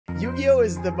Yu-Gi-Oh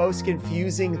is the most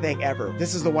confusing thing ever.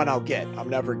 This is the one I'll get. I'm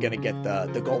never gonna get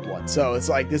the gold one. So it's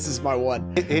like, this is my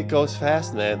one. It goes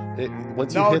fast, man.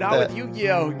 Once you No, hit not that, with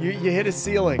Yu-Gi-Oh. You hit a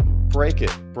ceiling. break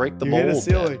it. Break the You mold. hit a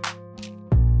ceiling. Man.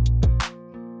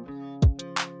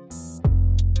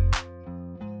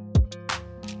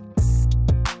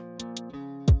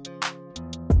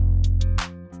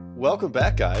 Welcome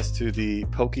back, guys, to the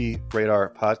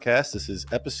PokeRadar podcast. This is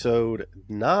episode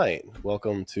 9.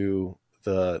 Welcome to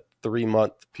the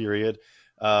 3-month period.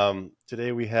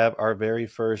 Today we have our very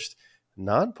first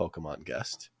non-Pokemon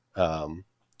guest.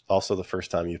 Also the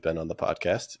first time you've been on the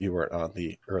podcast. You weren't on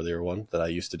the earlier one that I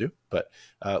used to do, but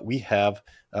we have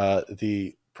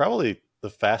probably the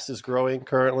fastest growing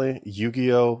currently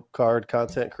Yu-Gi-Oh card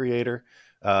content creator,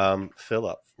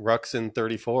 Phillip,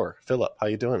 Ruxin34. Phillip, how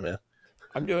you doing, man?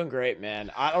 I'm doing great,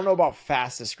 man. I don't know about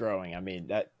fastest growing. I mean,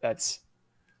 that's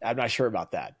I'm not sure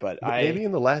about that, but maybe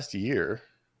in the last year,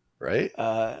 right?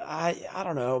 I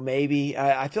don't know. Maybe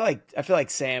I feel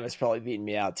like Sam has probably beaten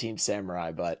me out, Team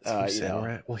Samurai. But Team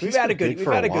Samurai. Well, we've had a good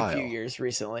few years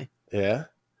recently. Yeah,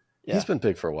 he's been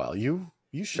big for a while. You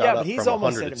shot yeah, up but he's from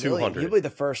almost 100 at to 200. He'll be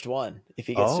the first one if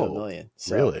he gets to 1 million.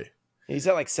 So really? He's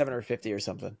at like 750 or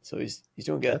something. So he's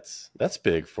doing good. That's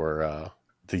big for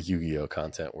the Yu-Gi-Oh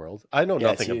content world. I know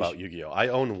nothing about Yu-Gi-Oh. I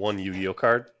own one Yu-Gi-Oh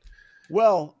card.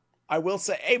 Well, I will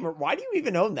say, hey, why do you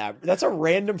even own that? That's a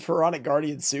random Pharaonic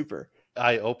Guardian Super.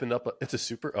 I opened up it's a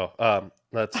super. Oh,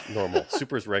 that's normal.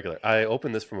 Super is regular. I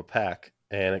opened this from a pack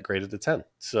and it graded to 10.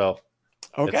 So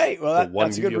okay, well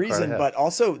that's a good reason, but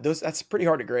also that's pretty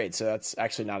hard to grade, so that's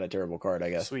actually not a terrible card, I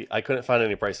guess. Sweet. I couldn't find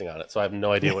any pricing on it, so I have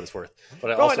no idea what it's worth.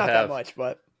 But I Probably also not have that much,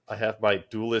 but I have my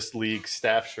Duelist League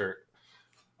staff shirt.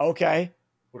 Okay.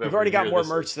 You've already got more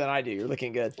merch is. than I do. You're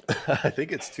looking good. I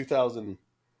think it's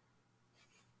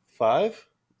 2005.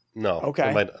 No, okay,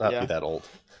 it might not be that old.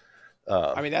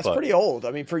 I mean, that's pretty old.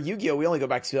 I mean, for Yu-Gi-Oh, we only go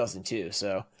back to 2002.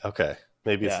 So okay,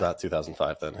 maybe it's not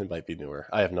 2005 then. It might be newer.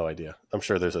 I have no idea. I'm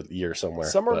sure there's a year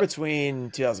somewhere. Between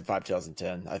 2005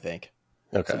 2010, I think.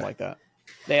 Okay, something like that.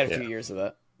 They had a few years of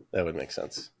that. That would make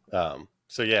sense.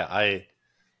 So yeah, I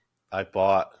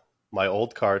bought my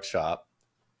old card shop.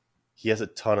 He has a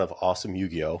ton of awesome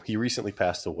Yu-Gi-Oh. He recently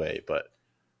passed away, but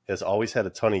has always had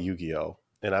a ton of Yu-Gi-Oh.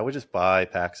 And I would just buy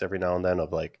packs every now and then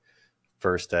of like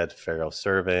First Ed, Pharaoh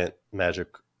Servant, Magic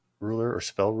Ruler or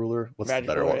Spell Ruler. What's Magic the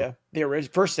better Ruler, one? Yeah. The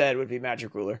original First Ed would be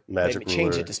Magic Ruler. They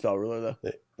changed it to Spell Ruler though.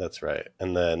 That's right.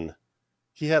 And then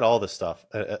he had all this stuff,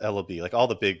 LOB, like all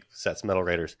the big sets, Metal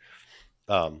Raiders.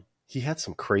 He had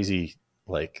some crazy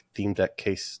like theme deck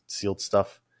case sealed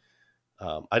stuff.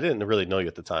 I didn't really know you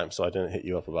at the time, so I didn't hit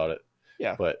you up about it.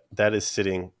 Yeah, but that is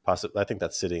sitting I think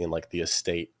that's sitting in like the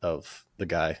estate of the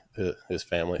guy, his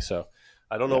family. So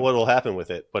I don't know what will happen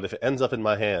with it, but if it ends up in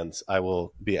my hands, I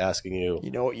will be asking you. You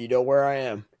know where I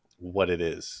am. What it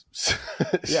is.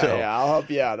 I'll help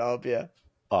you out.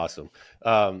 Awesome.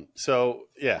 So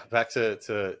yeah, back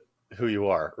to who you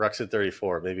are,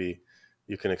 Ruxin34. Maybe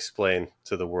you can explain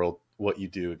to the world what you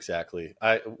do exactly.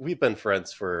 We've been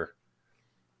friends for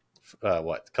a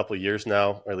couple of years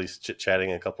now, or at least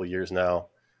chit-chatting a couple of years now.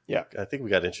 Yeah, I think we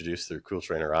got introduced through Cool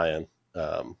Trainer Ryan.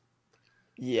 That's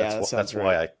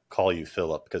why I call you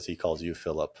Phillip, because he calls you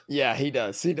Phillip. Yeah, he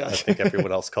does. I think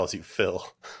everyone else calls you Phil.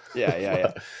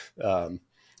 Yeah.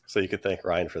 So you could thank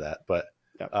Ryan for that. But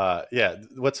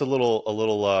what's a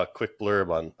little quick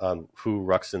blurb on who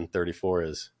Ruxin34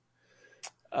 is?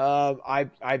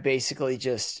 I basically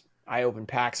I open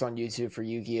packs on YouTube for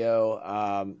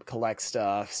Yu-Gi-Oh, collect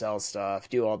stuff, sell stuff,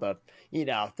 do all the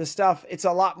stuff. It's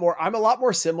I'm a lot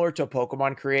more similar to a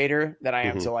Pokemon creator than I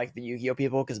am to like the Yu-Gi-Oh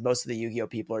people, because most of the Yu-Gi-Oh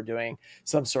people are doing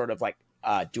some sort of like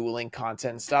dueling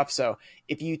content and stuff. So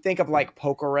if you think of like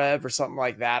PokeRadar or something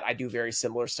like that, I do very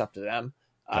similar stuff to them.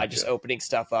 Gotcha. Just opening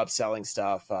stuff up, selling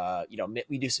stuff.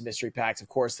 We do some mystery packs, of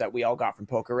course, that we all got from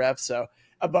PokeRadar. So,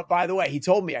 but by the way, he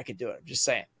told me I could do it. I'm just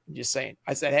saying.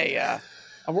 I said, hey,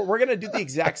 we're going to do the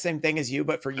exact same thing as you,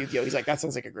 but for Yu-Gi-Oh. He's like, that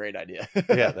sounds like a great idea.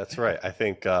 Yeah, that's right. I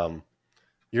think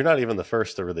you're not even the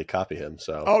first to really copy him.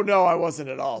 So. Oh, no, I wasn't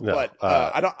at all. No, but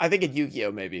I think in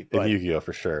Yu-Gi-Oh maybe. But... In Yu-Gi-Oh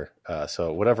for sure.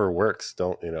 So whatever works,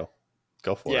 go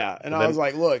for it. Yeah, and I was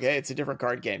like, look, hey, it's a different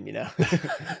card game, I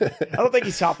don't think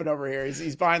he's topping over here.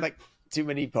 He's buying like too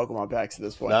many Pokemon packs at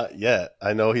this point. Not yet.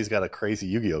 I know he's got a crazy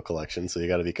Yu-Gi-Oh collection, so you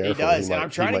got to be careful. He does, and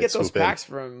I'm trying to get those packs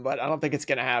from him, but I don't think it's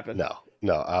going to happen.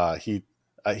 No.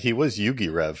 He was Yu-Gi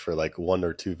Rev for like 1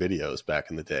 or 2 videos back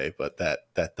in the day, but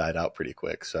that died out pretty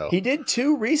quick. So he did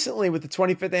 2 recently with the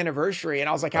 25th anniversary, and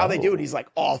I was like, "How they do it?" He's like,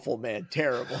 "Awful, man,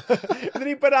 terrible." And then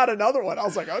he put out another one. I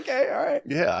was like, "Okay, all right."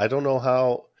 Yeah, I don't know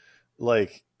how.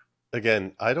 Like,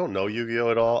 again, I don't know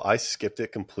Yu-Gi-Oh at all. I skipped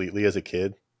it completely as a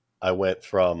kid. I went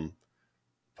from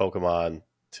Pokemon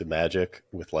to Magic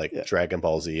with like Dragon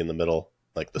Ball Z in the middle,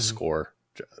 like the score.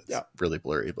 It's really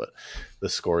blurry, but the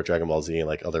score of Dragon Ball Z and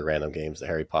like other random games, the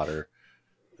Harry Potter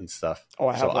and stuff. Oh,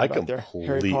 I have so one back there.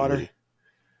 Harry Potter.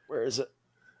 Where is it?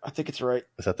 I think it's right.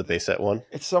 Is that the base set one?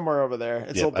 It's somewhere over there.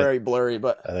 It's very blurry,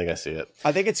 but I think I see it.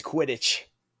 I think it's Quidditch.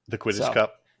 The Quidditch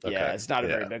Cup? Okay. Yeah, it's not a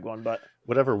very big one, but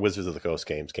whatever Wizards of the Coast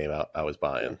games came out, I was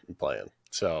buying and playing.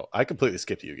 So I completely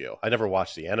skipped Yu-Gi-Oh! I never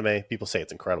watched the anime. People say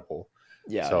it's incredible.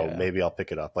 Yeah. So maybe I'll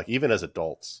pick it up. Like even as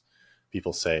adults,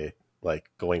 people say like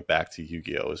going back to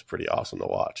Yu-Gi-Oh! Is pretty awesome to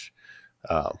watch.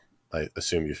 I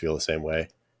assume you feel the same way.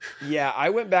 Yeah, I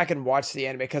went back and watched the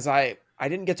anime because I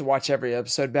didn't get to watch every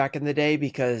episode back in the day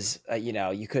because,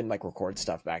 you couldn't like record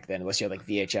stuff back then unless you had like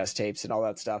VHS tapes and all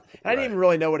that stuff. And I didn't even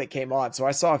really know when it came on. So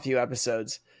I saw a few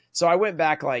episodes. So I went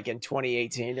back like in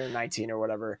 2018 or 19 or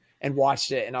whatever and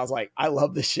watched it. And I was like, I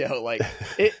love the show. Like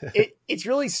it's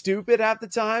really stupid half the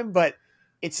time, but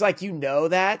it's like,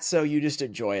 that. So you just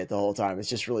enjoy it the whole time. It's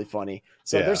just really funny.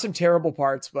 So there's some terrible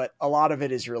parts, but a lot of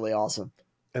it is really awesome.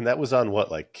 And that was on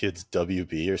what, like Kids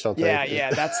WB or something?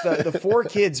 Yeah. That's the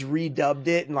 4Kids redubbed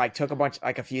it and like took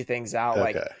a few things out.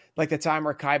 Okay. Like the time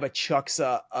where Kaiba chucks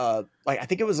I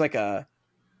think it was like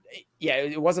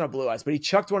it wasn't a Blue Eyes, but he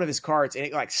chucked one of his cards and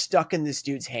it like stuck in this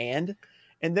dude's hand.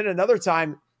 And then another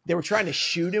time they were trying to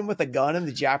shoot him with a gun in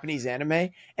the Japanese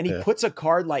anime. And he puts a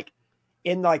card like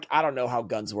in like, I don't know how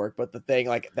guns work, but the thing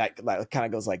like that kind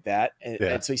of goes like that.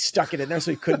 And so he stuck it in there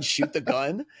so he couldn't shoot the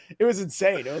gun. It was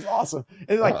insane. It was awesome.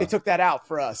 And like they took that out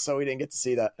for us. So we didn't get to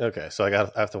see that. Okay. So I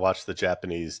have to watch the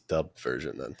Japanese dub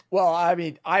version then. Well, I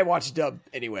mean, I watch dub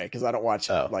anyway, because I don't watch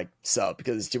like sub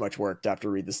because it's too much work to have to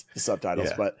read the subtitles.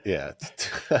 Yeah. But yeah,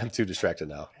 I'm too distracted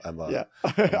now. I'm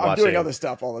doing other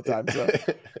stuff all the time. So.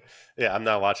 Yeah, I'm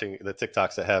not watching the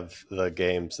TikToks that have the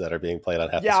games that are being played on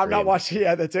half the screen. I'm not watching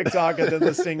the TikTok and then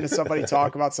listening to somebody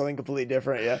talk about something completely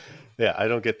different. Yeah, I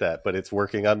don't get that, but it's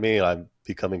working on me and I'm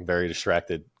becoming very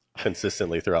distracted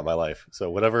consistently throughout my life.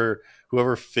 So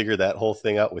whoever figured that whole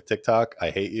thing out with TikTok,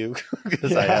 I hate you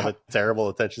because I have a terrible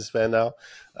attention span now.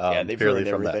 They've ruined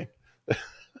everything.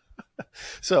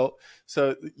 So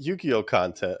Yu-Gi-Oh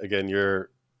content, again, your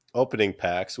opening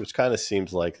packs, which kind of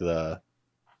seems like the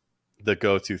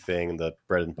go-to thing, the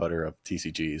bread and butter of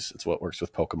TCGs. It's what works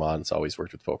with Pokemon. It's always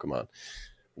worked with Pokemon.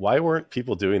 Why weren't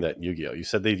people doing that in Yu-Gi-Oh? You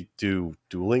said they do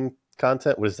dueling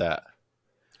content. What is that?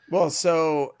 Well,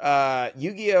 so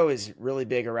Yu-Gi-Oh is really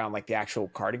big around like the actual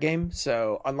card game.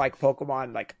 So unlike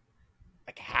Pokemon, like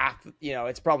half,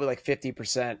 it's probably like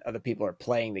 50% of the people are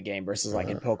playing the game versus like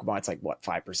in Pokemon, it's like what,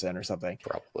 5% or something.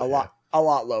 Probably a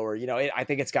lot lower. I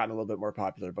think it's gotten a little bit more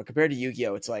popular, but compared to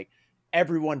Yu-Gi-Oh, it's like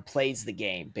everyone plays the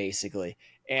game basically.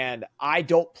 And I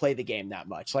don't play the game that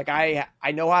much. Like I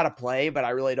know how to play, but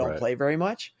I really don't play very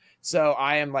much. So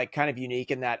I am like kind of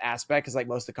unique in that aspect. Cause like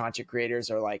most of the content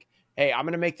creators are like, hey, I'm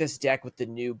going to make this deck with the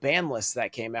new ban list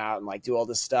that came out and like do all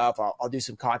this stuff. I'll do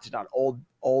some content on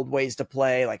old ways to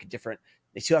play, like a different,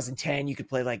 in 2010, you could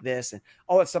play like this and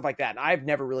all that stuff like that. And I've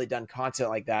never really done content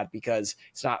like that because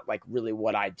it's not like really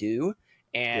what I do.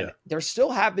 And there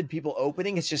still have been people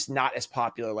opening. It's just not as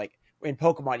popular. Like in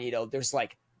Pokemon, there's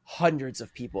like hundreds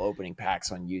of people opening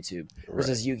packs on YouTube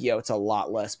versus Yu-Gi-Oh! It's a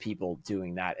lot less people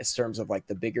doing that in terms of like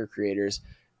the bigger creators.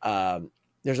 There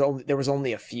was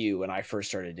only a few when I first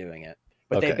started doing it,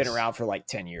 but they've been around for like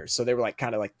 10 years. So they were like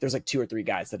kind of like, there's like 2 or 3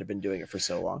 guys that have been doing it for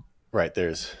so long. Right.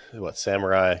 There's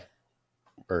Samurai,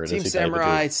 or Team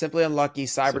Samurai, Simply Unlucky,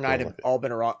 Cyber Knight have all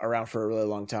been around for a really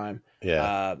long time.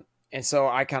 Yeah. And so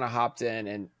I kind of hopped in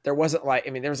and there wasn't like,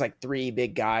 there was like 3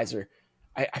 big guys, or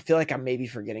I feel like I'm maybe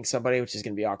forgetting somebody, which is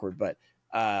going to be awkward, but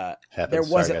there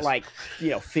wasn't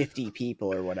 50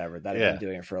 people or whatever that have been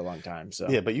doing it for a long time.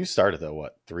 So but you started though,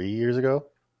 what, 3 years ago?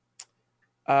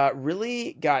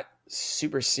 Really got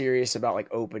super serious about like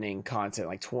opening content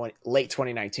like late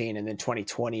 2019, and then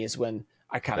 2020 is when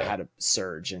I kind of had a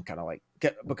surge and kind of like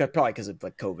because of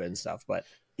like COVID and stuff. But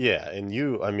and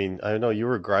I know you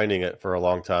were grinding it for a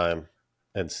long time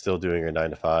and still doing your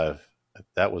 9 to 5.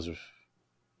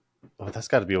 That's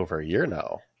got to be over a year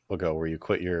now ago where you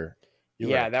quit your.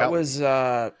 That was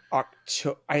I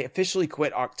officially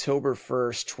quit October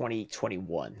 1st,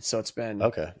 2021. So it's been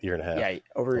year and a half. Yeah,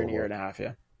 over a year and a half.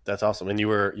 Yeah, that's awesome. And you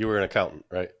were an accountant,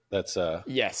 right? That's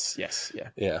yes,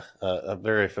 yeah. I'm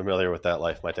very familiar with that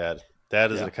life. My dad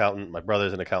is an accountant. My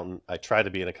brother's an accountant. I tried to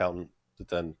be an accountant, but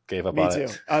then gave up on it. Me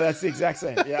too. Oh, that's the exact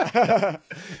same. Yeah.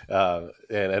 And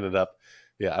ended up.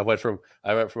 Yeah, I went from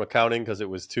accounting because it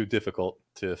was too difficult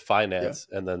to finance,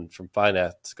 and then from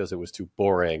finance because it was too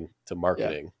boring to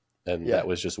marketing. and that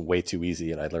was just way too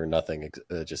easy, and I learned nothing.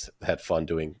 Just had fun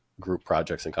doing group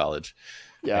projects in college,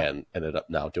 and ended up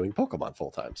now doing Pokemon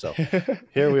full time. So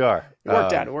here we are.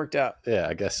 It worked out. Yeah,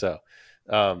 I guess so.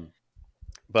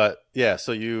 But yeah,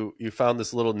 so you found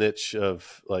this little niche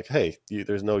of like, hey,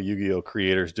 there's no Yu-Gi-Oh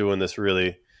creators doing this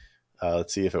really.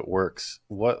 Let's see if it works.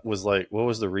 What was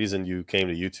the reason you came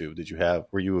to YouTube?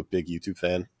 Were you a big YouTube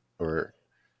fan, or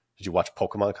did you watch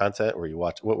Pokemon content?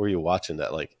 What were you watching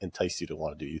that like enticed you to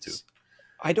want to do YouTube?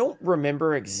 I don't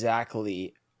remember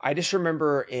exactly. I just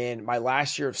remember in my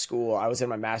last year of school, I was in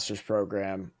my master's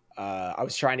program. I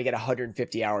was trying to get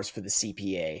 150 hours for the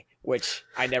CPA, which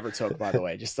I never took, by the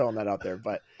way, just throwing that out there.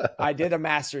 But I did a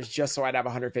master's just so I'd have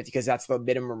 150 because that's the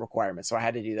minimum requirement. So I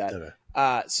had to do that.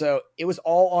 Okay. So it was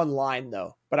all online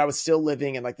though, but I was still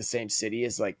living in like the same city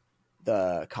as like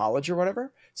the college or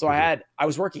whatever. So I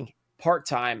was working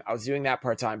part-time. I was doing that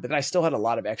part-time, but then I still had a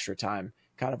lot of extra time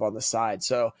kind of on the side.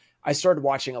 So I started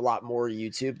watching a lot more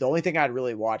YouTube. The only thing I'd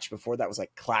really watched before that was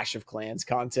like Clash of Clans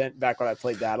content back when I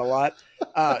played that a lot.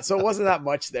 So it wasn't that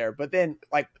much there. But then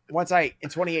like in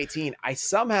 2018, I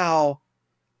somehow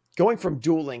going from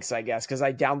Duel Links, I guess, because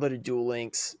I downloaded Duel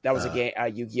Links. That was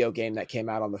a Yu-Gi-Oh game that came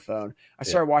out on the phone. I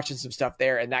started watching some stuff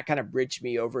there, and that kind of bridged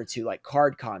me over to like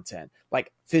card content,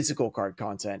 like physical card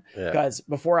content. Because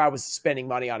before I was spending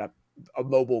money on a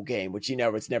mobile game, which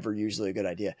it's never usually a good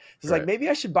idea. So it's like, maybe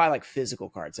I should buy like physical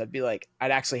cards. I'd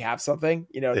actually have something,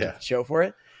 to show for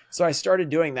it. So I started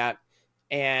doing that,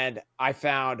 and I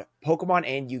found Pokemon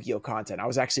and Yu-Gi-Oh content. I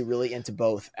was actually really into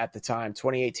both at the time,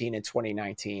 2018 and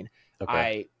 2019. Okay.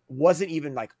 I wasn't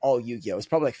even like all Yu-Gi-Oh. It was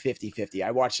probably like 50-50. I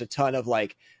watched a ton of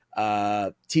like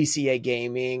TCA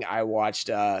Gaming. I watched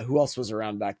who else was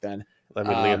around back then? I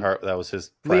mean, Leonhardt, that was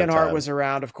his prime Leonhardt time. Was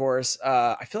around, of course.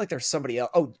 I feel like there's somebody else.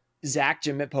 Oh, Zach,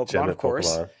 Jim at Pokemon, of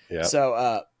course. Yeah.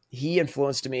 So he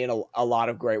influenced me in a lot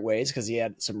of great ways because he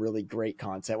had some really great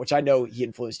content, which I know he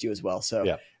influenced you as well.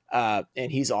 So,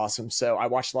 and he's awesome. So I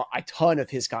watched a ton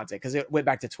of his content because it went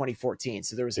back to 2014.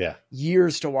 So there was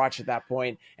years to watch at that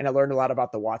point, and I learned a lot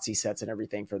about the WotC sets and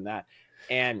everything from that.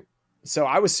 And so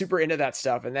I was super into that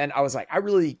stuff. And then I was like,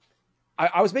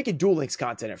 I was making Duel Links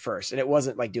content at first, and it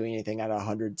wasn't like doing anything at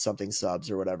 100 something subs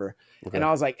or whatever. Okay. And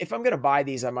I was like, if I'm going to buy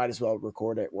these, I might as well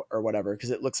record it or whatever. Cause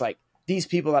it looks like these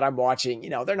people that I'm watching,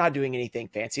 they're not doing anything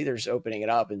fancy. They're just opening it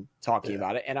up and talking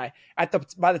about it. And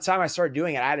by the time I started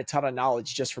doing it, I had a ton of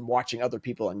knowledge just from watching other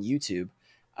people on YouTube.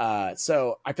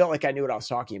 So I felt like I knew what I was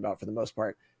talking about for the most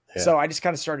part. Yeah. So I just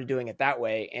kind of started doing it that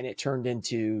way. And it turned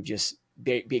into just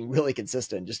being really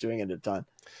consistent, just doing it a ton.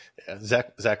 Yeah.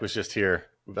 Zach was just here.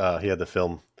 He had to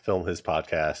film his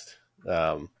podcast.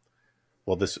 Well,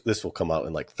 this will come out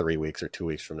in like 3 weeks or 2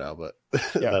 weeks from now, but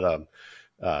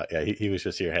he was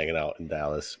just here hanging out in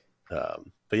Dallas.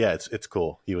 But yeah, it's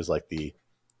cool. He was like the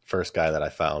first guy that I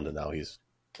found, and now he's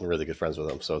really good friends with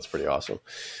him. So it's pretty awesome.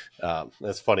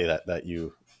 It's funny that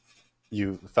you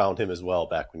found him as well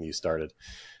back when you started.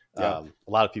 A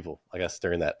lot of people, I guess,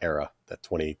 during that era, that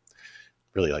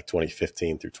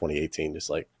 2015 through 2018, just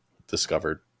like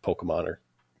discovered Pokemon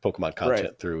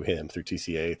content through him, through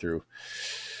TCA,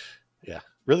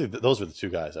 really those were the two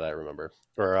guys that I remember.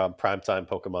 Or Primetime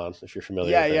Pokemon, if you're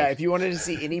familiar with if you wanted to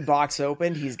see any box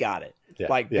opened, he's got it.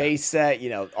 Base set,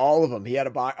 all of them. He had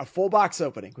a full box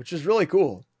opening, which was really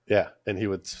cool. Yeah, and he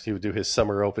would do his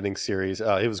summer opening series.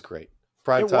 It was great.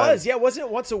 Primetime. Wasn't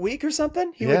it once a week or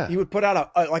something? He would put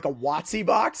out a WotC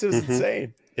box. It was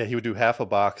insane. Yeah, he would do half a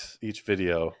box each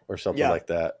video or something like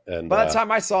that. And by the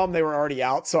time I saw him, they were already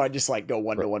out. So I just like go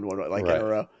one to one, in a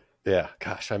row. Yeah,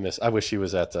 gosh, I wish he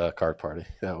was at the card party.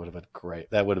 That would have been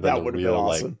great. That would have been a real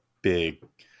awesome. Like big.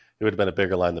 It would have been a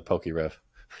bigger line than PokeRadar.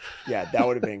 Yeah, that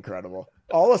would have been incredible.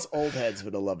 All us old heads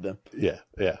would have loved him. Yeah.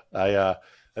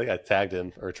 I think I tagged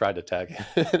him or tried to tag him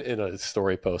in a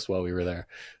story post while we were there.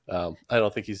 I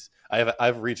don't think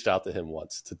I've reached out to him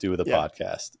once to do the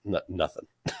podcast. Nothing.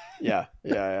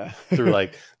 Yeah. Through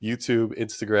like YouTube,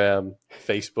 Instagram,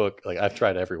 Facebook. Like I've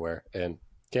tried everywhere and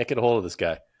can't get a hold of this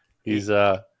guy. He's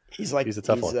a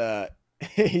tough one.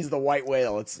 He's the white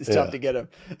whale. It's tough to get him.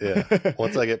 Yeah.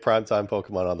 Once I get Primetime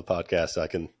Pokemon on the podcast, I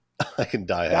can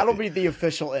die happy. That'll be the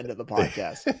official end of the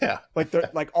podcast. Yeah.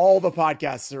 Like all the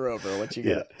podcasts are over once you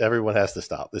get it. Everyone has to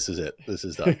stop. This is it. This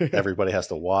is done. Everybody has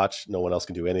to watch. No one else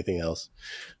can do anything else.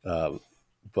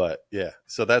 But yeah,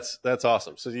 so that's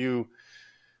awesome. So you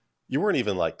weren't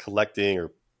even like collecting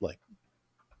or like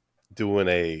doing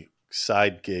a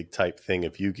side gig type thing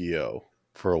of Yu-Gi-Oh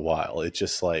for a while. It's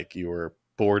just like you were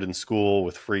bored in school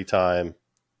with free time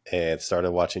and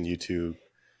started watching YouTube,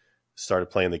 started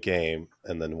playing the game,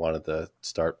 and then wanted to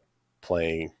start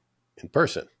playing in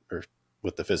person or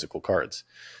with the physical cards.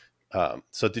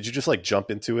 So did you just like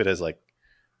jump into it as like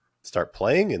start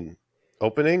playing and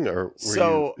opening, or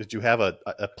did you have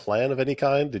a plan of any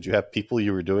kind? Did you have people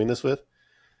you were doing this with?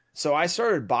 So I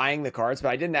started buying the cards, but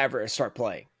I didn't ever start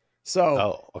playing.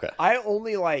 So okay. I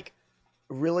only like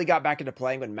really got back into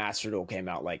playing when Master Duel came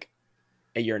out like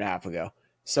a year and a half ago.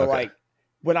 So like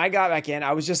when I got back in,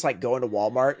 I was just like going to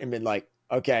Walmart and been like,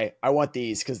 okay, I want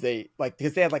these because they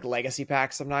had like legacy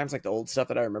packs sometimes, like the old stuff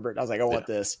that I remembered. I was like, I want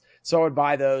this. So I would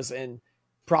buy those and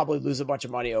probably lose a bunch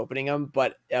of money opening them,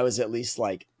 but I was at least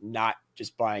like not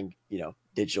just buying,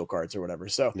 digital cards or whatever.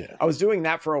 So I was doing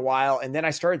that for a while. And then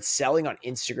I started selling on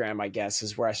Instagram, I guess,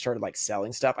 is where I started like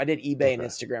selling stuff. I did eBay and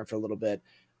Instagram for a little bit.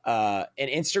 And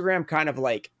Instagram kind of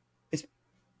like,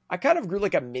 I kind of grew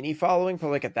like a mini following for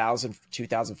like 1,000,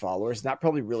 2,000 followers. And that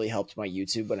probably really helped my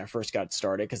YouTube when I first got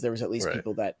started, because there was at least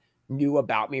people that knew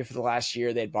about me for the last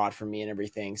year. They'd bought from me and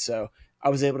everything. So I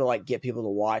was able to like get people to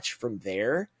watch from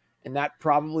there. And that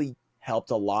probably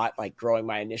helped a lot, like growing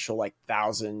my initial like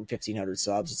 1,000, 1,500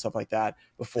 subs and stuff like that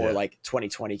before like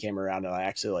 2020 came around, and I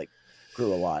actually like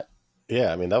grew a lot.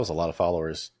 Yeah. I mean, that was a lot of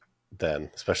followers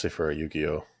then, especially for a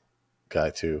Yu-Gi-Oh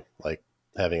guy too. Like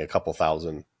having a couple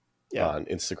thousand on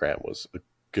Instagram was a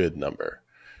good number.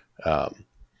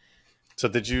 So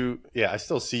did you, I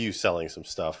still see you selling some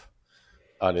stuff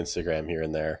on Instagram here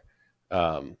and there.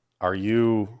 Are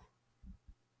you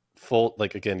full,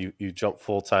 like, again, you jumped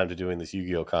full time to doing this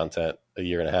Yu-Gi-Oh content a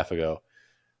year and a half ago.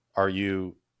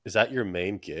 Is that your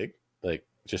main gig? Like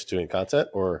just doing content,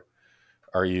 or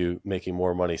are you making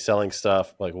more money selling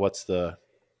stuff? Like what's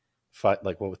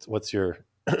your,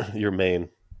 your main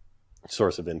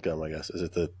source of income, I guess? Is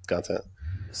it the content?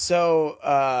 So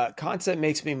content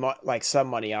makes me like some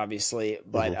money, obviously,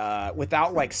 but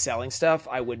without like selling stuff,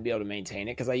 I wouldn't be able to maintain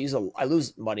it, because I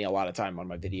lose money a lot of time on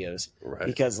my videos,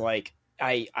 because like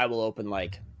I will open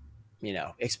like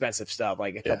expensive stuff,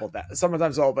 like a couple that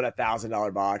sometimes I'll open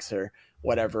 $1,000 box or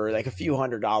whatever, like a few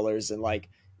 $100s, and like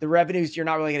the revenues, you're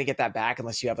not really going to get that back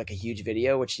unless you have like a huge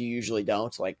video, which you usually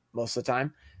don't, like most of the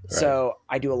time. So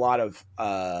I do a lot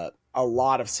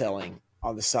of selling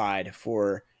on the side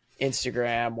for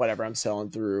Instagram, whatever I'm selling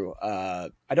through.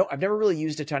 I've never really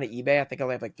used a ton of eBay. I think I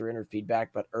only have like 300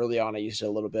 feedback, but early on I used it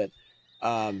a little bit.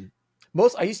 I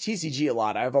use TCG a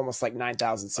lot. I have almost like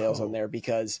 9,000 sales on there,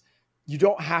 because you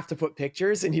don't have to put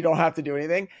pictures and you don't have to do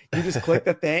anything. You just click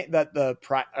the thing that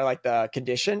the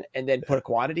condition, and then put a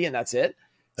quantity, and that's it.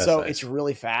 That's nice. It's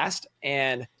really fast,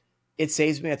 and it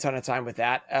saves me a ton of time with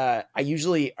that.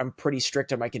 I'm pretty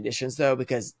strict on my conditions though,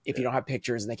 because if you don't have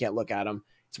pictures and they can't look at them,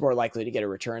 it's more likely to get a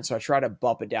return. So I try to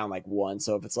bump it down like 1.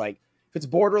 So if it's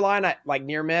borderline, like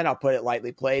near min, I'll put it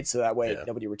lightly played, so that way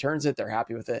nobody returns it. They're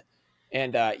happy with it.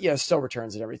 And still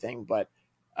returns and everything. But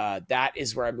that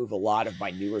is where I move a lot of my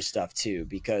newer stuff too,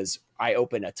 because I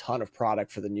open a ton of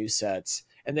product for the new sets.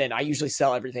 And then I usually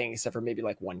sell everything except for maybe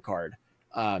like one card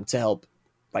to help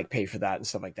like pay for that and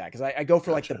stuff like that. Because I go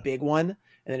for like the big one,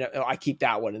 and then I keep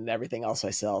that one, and everything else I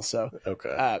sell. So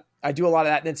I do a lot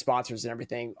of that. And then sponsors and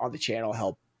everything on the channel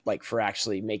help like for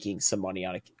actually making some money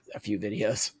on a few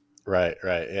videos. Right.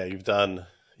 Yeah. You've done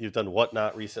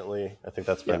Whatnot recently. I think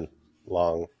that's been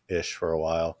long-ish for a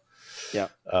while. Yeah.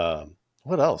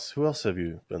 What else? Who else have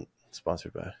you been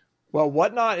sponsored by? Well,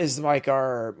 Whatnot is like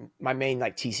my main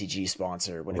like TCG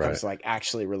sponsor when it comes to like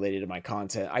actually related to my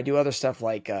content. I do other stuff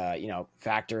like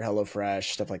Factor, HelloFresh,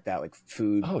 stuff like that, like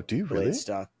food. Oh, do you really?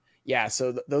 Stuff. Yeah,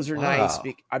 so those are nice.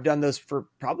 I've done those for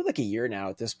probably like a year now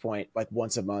at this point, like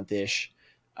once a month ish.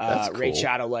 Cool. Raid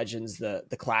Shadow Legends, the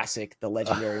classic, the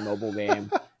legendary mobile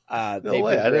game. No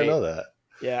way, I didn't know that.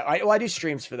 Yeah, I do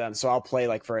streams for them, so I'll play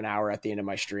like for an hour at the end of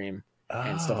my stream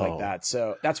and stuff like that.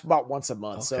 So that's about once a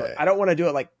month. Okay. So I don't want to do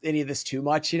it like any of this too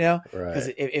much, because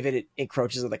if it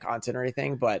encroaches on the content or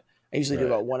anything. But I usually do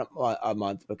about one a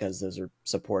month, because those are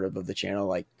supportive of the channel.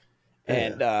 Like,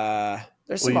 and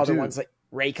there's some other ones like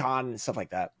Raycon and stuff like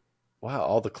that. Wow,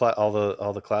 all the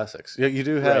classics. Yeah, you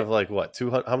do have like what?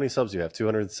 200? How many subs do you have?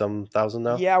 200-some-thousand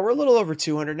now? Yeah, we're a little over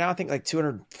 200 now. I think like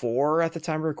 204 at the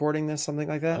time of recording this, something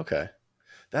like that. Okay,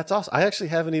 that's awesome. I actually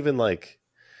haven't even like.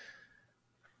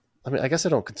 I mean, I guess I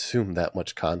don't consume that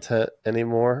much content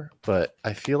anymore, but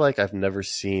I feel like I've never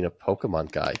seen a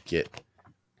Pokemon guy get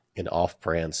an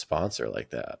off-brand sponsor like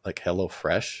that, like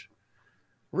HelloFresh.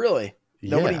 Really?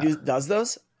 Yeah. Nobody does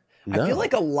those? No. I feel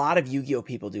like a lot of Yu-Gi-Oh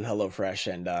people do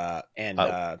HelloFresh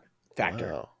and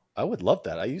Factor. Wow. I would love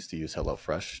that. I used to use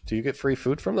HelloFresh. Do you get free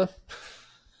food from them?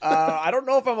 I don't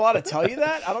know if I'm allowed to tell you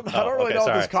that. I don't really know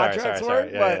what those contracts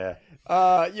work, but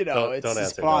it's a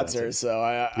sponsor, so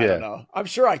I don't know. I'm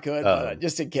sure I could, but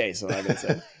just in case. I'm not gonna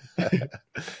say.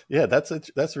 Yeah,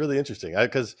 that's really interesting,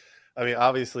 because I mean,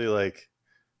 obviously, like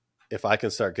if I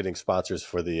can start getting sponsors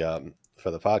for the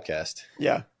podcast,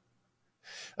 Yeah.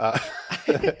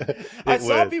 it I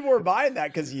saw would. people were buying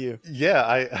that because of you.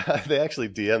 Yeah, they actually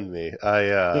DM'd me.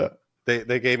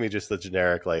 They gave me just the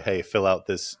generic like, hey, fill out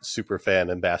this super fan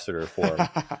ambassador form.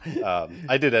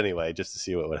 I did anyway just to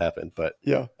see what would happen. But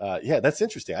yeah, that's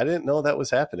interesting. I didn't know that was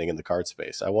happening in the card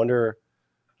space. I wonder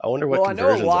what well, I know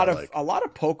conversions are like. a lot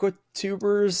of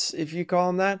PokeTubers, if you call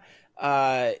them that.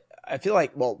 I feel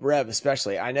like, well, Rev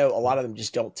especially. I know a lot of them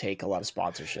just don't take a lot of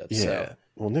sponsorships. Yeah. So.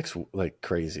 Well, Nick's like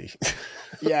crazy.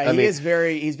 Yeah, he's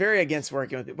very against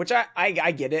working with it, which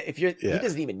I get it. He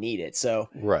doesn't even need it. So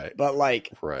right, but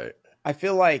like right. I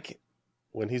feel like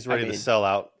when he's ready to sell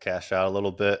out, cash out a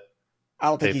little bit. I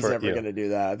don't think he's ever going to do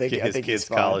that. I think his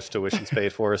college tuition's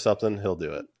paid for or something. He'll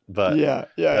do it. But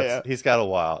yeah. He's got a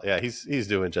while. Yeah, he's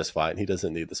doing just fine. He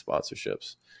doesn't need the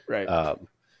sponsorships. Right.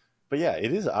 But yeah,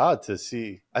 it is odd to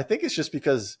see. I think it's just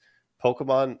because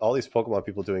all these Pokemon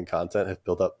people doing content have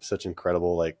built up such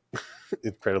incredibly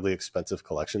incredibly expensive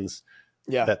collections.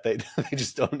 Yeah, that they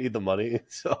just don't need the money.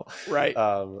 So right.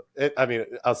 I mean,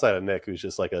 outside of Nick, who's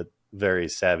just like a very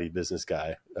savvy business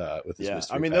guy with his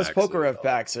mystery I mean, packs, those PokeRadar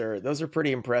packs are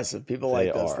pretty impressive. People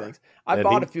like those things. I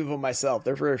bought a few of them myself.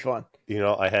 They're very fun. You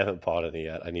know, I haven't bought any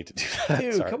yet. I need to do that.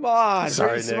 Dude, come on!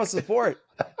 Sorry, Nick. Support.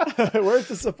 Where's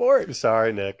the support?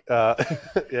 Sorry, Nick.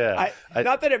 Yeah,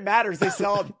 not that it matters. They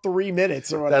sell in 3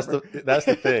 minutes or whatever. That's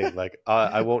the thing. Like,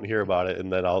 I won't hear about it,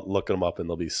 and then I'll look them up, and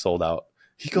they'll be sold out.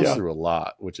 He goes through a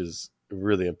lot, which is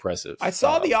really impressive. I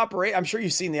saw the operation. I'm sure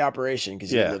you've seen the operation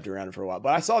because you lived around it for a while.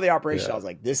 But I saw the operation. I was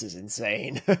like, this is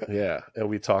insane. Yeah, and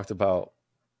we talked about.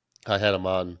 I had him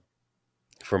on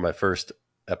for my first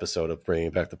episode of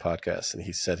Bringing Back the Podcast, and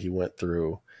he said he went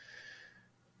through.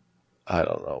 I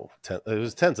don't know. It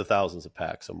was tens of thousands of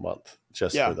packs a month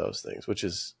just for those things, which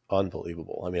is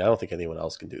unbelievable. I mean, I don't think anyone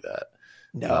else can do that.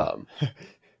 No.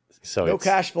 So no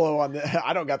cash flow on the.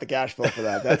 I don't got the cash flow for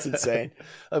that. That's insane.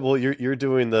 Well, you're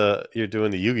doing the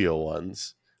Yu-Gi-Oh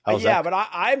ones. How's that? But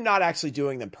I'm not actually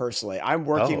doing them personally. I'm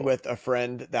working with a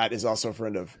friend that is also a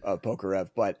friend of PokeRev,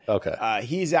 but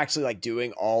he's actually like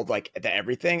doing all like the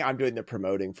everything. I'm doing the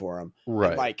promoting for him. Right.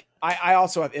 And, like I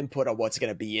also have input on what's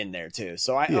going to be in there too.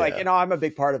 So I'm a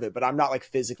big part of it, but I'm not like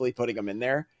physically putting them in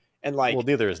there. And like, well,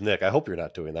 neither is Nick. I hope you're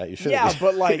not doing that. You should. Yeah,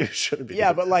 but like,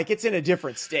 but like, it's in a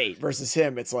different state versus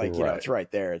him. It's like you know, it's right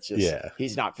there. It's just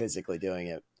he's not physically doing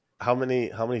it. How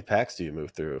many packs do you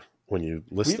move through when you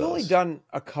list We've those? only done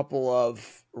a couple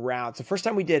of rounds. The first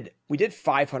time we did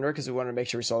 500 because we wanted to make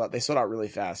sure we sold out. They sold out really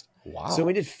fast. Wow. So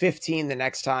we did 15 the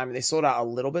next time, and they sold out a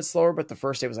little bit slower. But the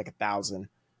first day was like 1,000.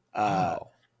 Wow.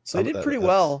 So they did pretty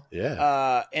well.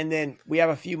 Yeah. And then we have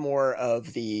a few more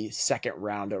of the second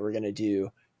round that we're gonna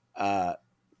do.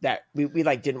 That we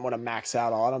like didn't want to max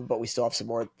out on them, but we still have some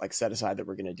more like set aside that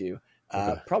we're going to do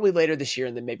probably later this year.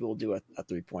 And then maybe we'll do a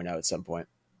 3.0 at some point.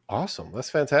 Awesome.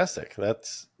 That's fantastic.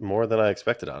 That's more than I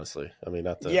expected, honestly. I mean,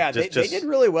 they did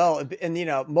really well. And you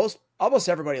know, almost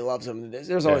everybody loves them.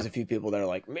 There's always a few people that are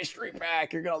like, mystery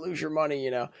pack, you're going to lose your money,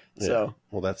 you know? So,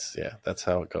 well, that's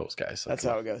how it goes, guys. That's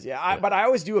how it goes. Yeah. But I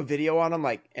always do a video on them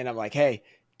and I'm like, hey,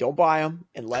 don't buy them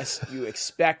unless you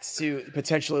expect to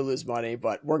potentially lose money,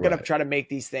 but we're going to try to make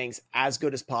these things as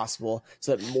good as possible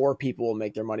so that more people will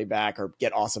make their money back or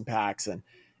get awesome packs. And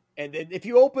if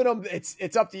you open them,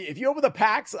 it's up to you. If you open the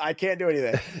packs, I can't do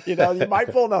anything. You know, you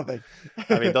might pull nothing.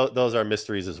 I mean, those are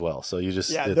mysteries as well. So you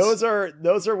just, those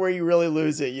are where you really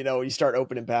lose it. You know, when you start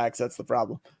opening packs, that's the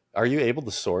problem. Are you able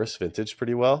to source vintage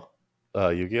pretty well,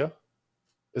 Yu-Gi-Oh?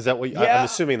 Is that what I'm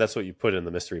assuming that's what you put in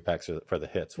the mystery packs for the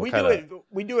hits? We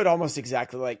do it almost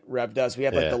exactly like Rev does. We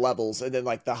have like the levels, and then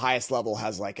like the highest level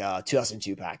has like a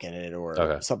 2002 pack in it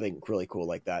or something really cool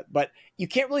like that. But you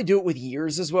can't really do it with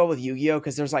years as well with Yu-Gi-Oh,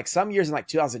 because there's like some years in like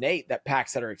 2008 that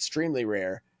packs that are extremely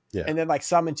rare. Yeah. And then like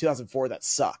some in 2004 that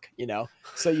suck, you know?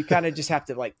 So you kind of just have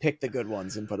to like pick the good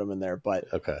ones and put them in there. But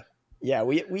yeah,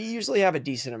 we usually have a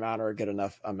decent amount or a good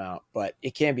enough amount, but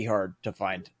it can be hard to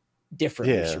find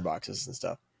different booster boxes and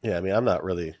stuff. Yeah, I mean, I'm not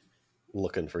really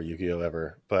looking for Yu-Gi-Oh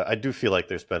ever, but I do feel like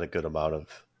there's been a good amount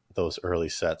of those early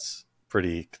sets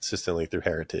pretty consistently through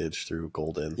Heritage, through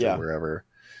Golden, through wherever.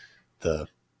 The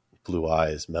Blue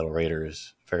Eyes, Metal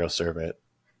Raiders, Pharaoh Servant,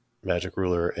 Magic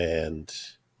Ruler, and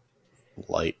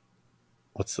Light.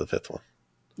 What's the fifth one?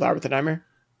 Labyrinth of Nightmare?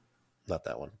 Not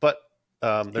that one, but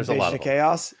there's Invasion a lot of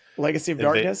Chaos, Legacy of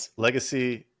Darkness.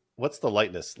 Legacy. What's the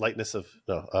lightness? Lightness of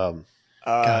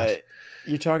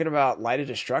you're talking about Light of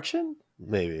Destruction?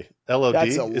 Maybe LOD.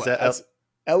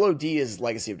 LOD is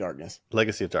Legacy of Darkness.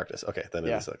 Legacy of Darkness. Okay, then it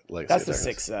is Legacy. That's the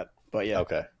 6th set. But yeah.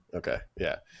 Okay.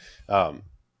 Yeah.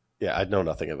 Yeah, I know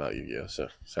nothing about Yu-Gi-Oh, so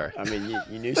sorry. I mean,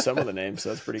 you knew some of the names, so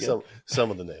that's pretty good. Some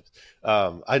of the names.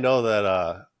 I know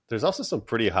that there's also some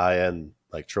pretty high-end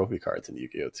like trophy cards in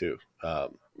Yu-Gi-Oh too.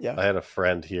 Yeah. I had a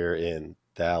friend here in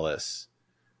Dallas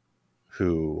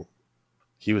who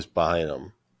he was buying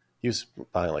them. He was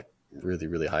buying like really,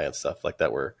 really high-end stuff like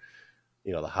that were,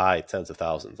 the high tens of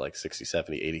thousands, like 60,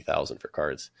 70, 80,000 for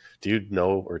cards. Do you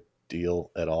know or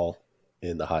deal at all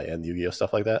in the high-end Yu-Gi-Oh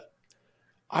stuff like that?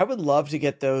 I would love to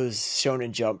get those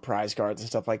Shonen Jump prize cards and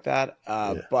stuff like that,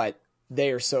 but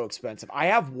they are so expensive. I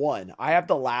have one. I have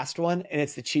the last one, and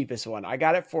it's the cheapest one. I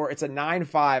got it it's a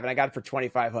 9.5, and I got it for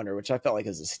 2,500, which I felt like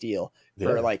is a steal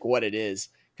for like what it is.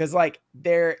 Because like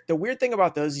the weird thing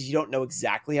about those is you don't know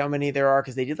exactly how many there are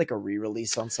because they did like a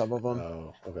re-release on some of them.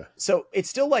 Oh, okay. So it's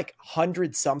still like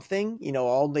 100 something,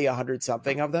 only 100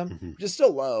 something of them, which is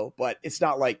still low, but it's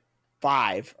not like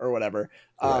 5 or whatever.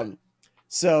 Right.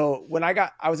 So when I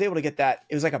was able to get that,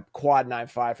 it was like a quad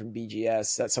 9.5 from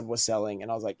BGS that someone was selling. And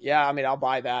I was like, yeah, I mean, I'll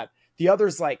buy that. The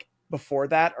others like before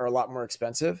that are a lot more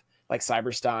expensive, like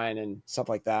Cyberstein and stuff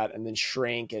like that. And then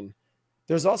Shrink. And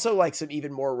there's also like some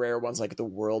even more rare ones, like the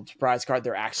World Prize card.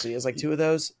 There actually is like 2 of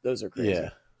those. Those are crazy. Yeah.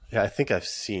 Yeah. I think I've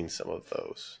seen some of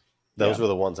those. Those were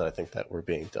the ones that I think that were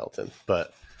being dealt in,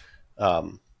 but,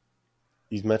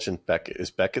 you mentioned Beckett. Is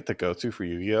Beckett the go-to for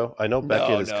Yu-Gi-Oh? I know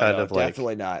Beckett is kind of like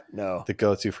definitely not. No, the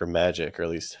go-to for Magic, or at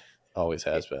least always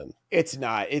has been. It's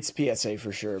not. It's PSA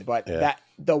for sure. But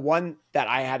the one that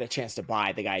I had a chance to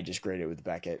buy, the guy just graded with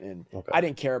Beckett, and I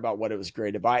didn't care about what it was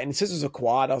graded by. And since it was a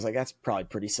quad, I was like, that's probably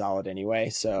pretty solid anyway.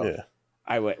 So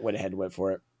I went ahead and went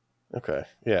for it. Okay,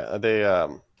 yeah. They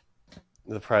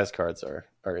the prize cards are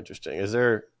interesting.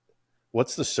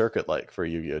 What's the circuit like for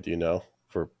Yu-Gi-Oh? Do you know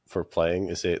for playing?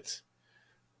 Is it?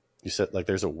 You said like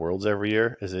there's a Worlds every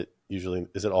year. Is it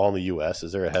all in the US?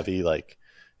 Is there a heavy like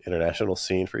international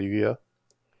scene for Yu-Gi-Oh?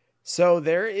 So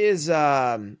there is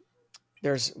there's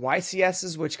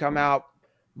YCSs which come out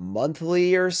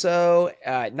monthly or so,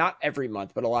 not every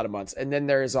month, but a lot of months. And then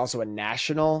there is also a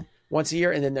national once a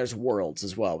year, and then there's Worlds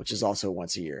as well, which is also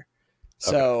once a year.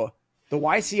 So the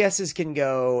YCSs can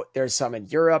go. There's some in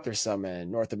Europe. There's some in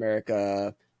North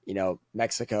America.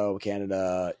 Mexico,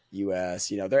 Canada, US,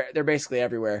 they're basically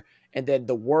everywhere. And then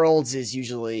the Worlds is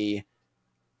usually,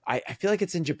 I feel like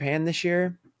it's in Japan this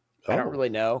year. I don't really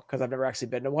know because I've never actually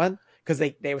been to one because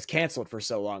they was canceled for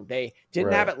so long. They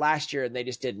didn't have it last year and they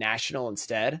just did national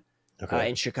instead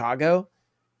in Chicago.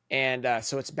 And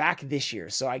so it's back this year.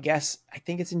 So I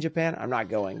think it's in Japan. I'm not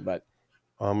going, but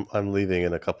I'm leaving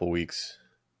in a couple weeks.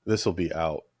 This will be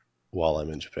out while I'm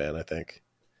in Japan, I think,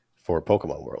 for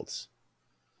Pokemon Worlds.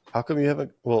 How come you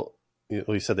haven't? Well,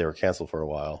 you said they were canceled for a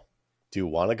while. Do you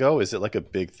want to go? Is it like a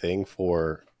big thing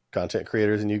for content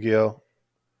creators in Yu-Gi-Oh?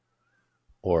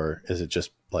 Or is it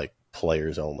just like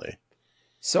players only?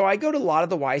 So I go to a lot of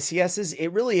the YCSs. It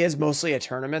really is mostly a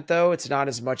tournament, though. It's not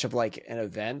as much of like an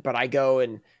event, but I go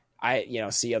and I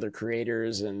see other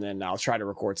creators, and then I'll try to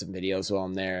record some videos while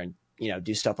I'm there and,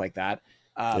 do stuff like that.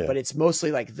 But it's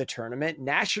mostly like the tournament.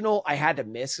 National, I had to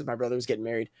miss because my brother was getting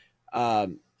married.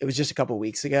 It was just a couple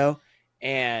weeks ago,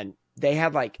 and they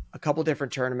had like a couple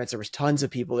different tournaments. There was tons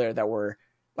of people there that were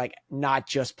like not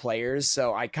just players.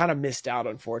 So I kind of missed out,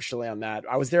 unfortunately, on that.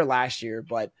 I was there last year,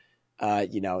 but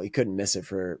you couldn't miss it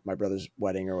for my brother's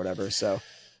wedding or whatever. So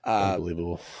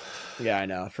unbelievable. Yeah, I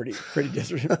know.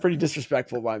 Pretty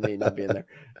disrespectful by me not being there.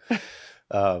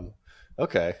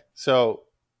 Okay. So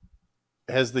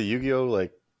has the Yu-Gi-Oh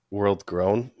like world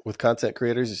grown with content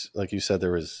creators? Like you said,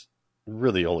 there was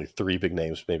really only 3 big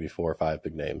names, maybe 4 or 5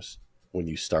 big names when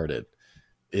you started.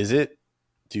 Do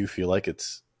you feel like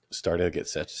it's starting to get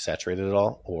saturated at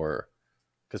all? Or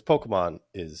because Pokemon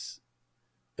is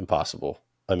impossible.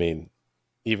 I mean,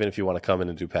 even if you want to come in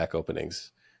and do pack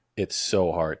openings, it's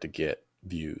so hard to get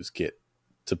views, get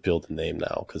to build a name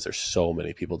now because there's so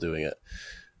many people doing it.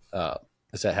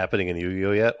 Is that happening in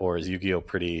Yu-Gi-Oh yet? Or is Yu-Gi-Oh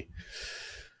pretty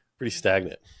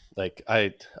stagnant? Like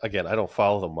I don't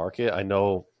follow the market. I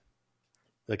know,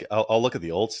 like I'll look at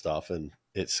the old stuff and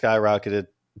it skyrocketed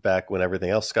back when everything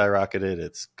else skyrocketed.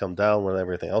 It's come down when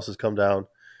everything else has come down.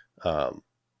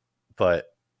 But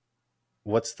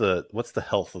what's the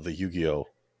health of the Yu-Gi-Oh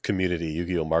community,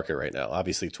 Yu-Gi-Oh market right now?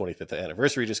 Obviously 25th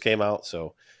anniversary just came out,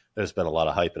 so there's been a lot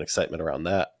of hype and excitement around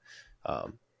that.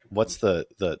 What's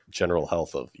the general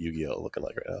health of Yu-Gi-Oh looking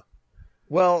like right now?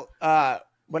 Well,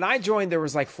 when I joined, there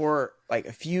was like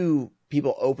a few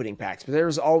people opening packs, but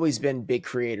there's always been big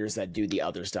creators that do the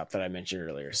other stuff that I mentioned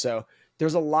earlier. So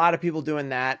there's a lot of people doing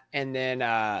that. And then,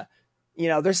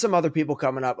 there's some other people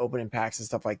coming up opening packs and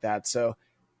stuff like that. So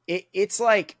it's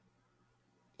like,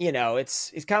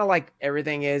 it's kind of like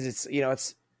everything is.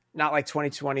 It's not like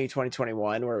 2020,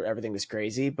 2021 where everything was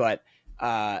crazy, but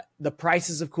the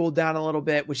prices have cooled down a little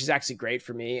bit, which is actually great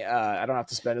for me. I don't have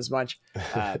to spend as much.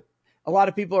 A lot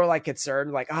of people are like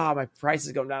concerned, like, oh, my price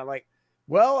is going down. I'm like,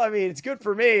 well, I mean, it's good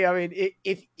for me. I mean,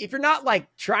 if you're not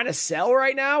like trying to sell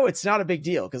right now, it's not a big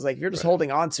deal. Cause like, if you're just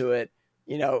holding on to it,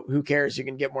 you know, who cares? You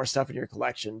can get more stuff in your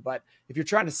collection. But if you're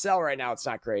trying to sell right now, it's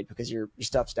not great because your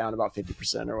stuff's down about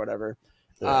 50% or whatever.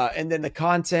 Yeah. And then the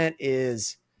content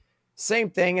is same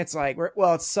thing. It's like,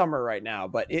 well, it's summer right now,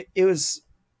 but it was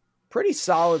pretty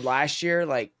solid last year,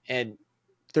 like, and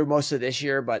through most of this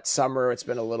year, but summer, it's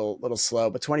been a little slow,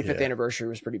 but 25th anniversary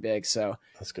was pretty big. So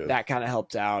that's good. That kind of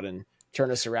helped out and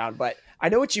turned us around. But I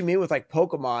know what you mean with like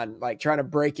Pokemon, like trying to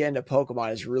break into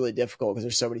Pokemon is really difficult because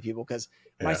there's so many people. Because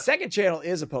my second channel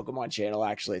is a Pokemon channel.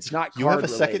 Actually, it's not. You have a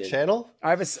second channel?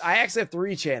 I actually have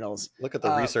 3 channels. Look at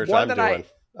the research I'm doing.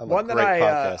 One that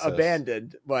I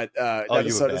abandoned, but so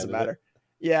it doesn't matter.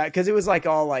 Yeah, because it was like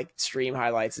all like stream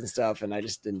highlights and stuff, and I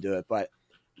just didn't do it. But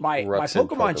my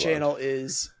Pokemon channel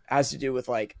has to do with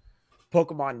like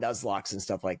Pokemon Nuzlocke and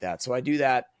stuff like that. So I do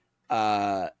that,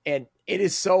 and it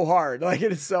is so hard. Like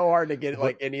it is so hard to get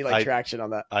like any like traction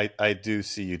on that. I do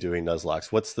see you doing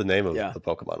Nuzlocke. What's the name of the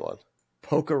Pokemon one?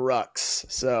 PokeRux.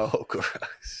 So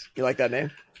PokeRux. You like that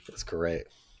name? That's great.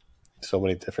 So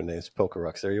many different names.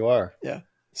 PokeRux. There you are. Yeah.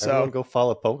 So everyone go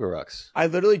follow PokeRux. I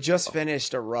literally just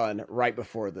finished a run right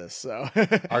before this. So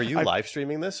are you live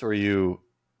streaming this or are you?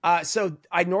 So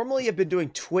I normally have been doing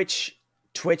Twitch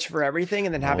for everything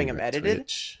and then having them edited.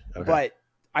 Okay. But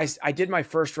I did my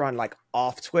first run like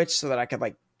off Twitch so that I could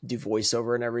like do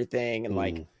voiceover and everything and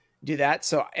like do that.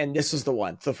 So, and this was the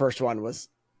one. The first one was.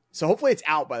 So hopefully it's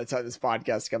out by the time this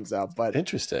podcast comes out. But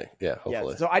interesting. Yeah,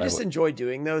 hopefully. Yeah, so I just enjoy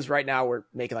doing those. Right now we're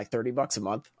making like $30 a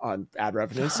month on ad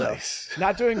revenue. Nice. So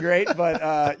not doing great,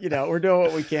 but you know, we're doing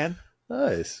what we can.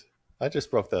 Nice. I just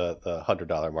broke the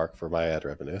 $100 mark for my ad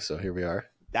revenue. So here we are.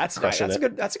 That's nice. That's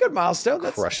a good milestone.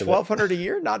 That's $1,200 a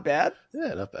year. Not bad.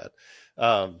 Yeah, not bad.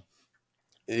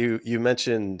 You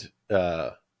mentioned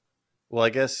well, I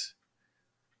guess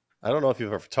I don't know if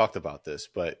you've ever talked about this,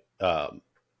 but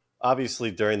obviously,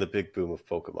 during the big boom of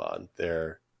Pokemon,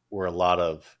 there were a lot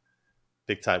of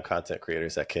big-time content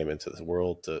creators that came into the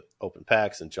world to open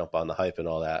packs and jump on the hype and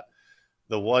all that.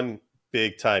 The one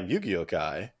big-time Yu-Gi-Oh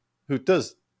guy who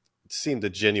does seem to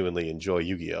genuinely enjoy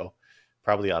Yu-Gi-Oh,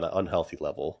 probably on an unhealthy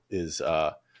level, is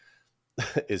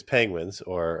Penguins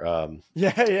or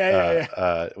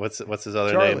what's his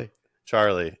other name?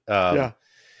 Charlie.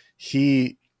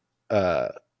 He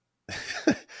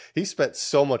he spent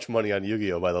so much money on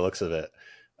Yu-Gi-Oh by the looks of it,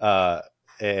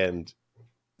 and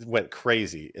went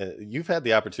crazy. You've had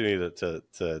the opportunity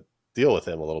to deal with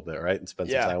him a little bit, right? And spend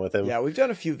some time with him. Yeah, we've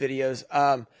done a few videos.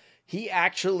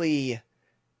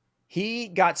 He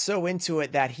got so into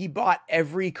it that he bought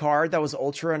every card that was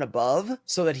Ultra and above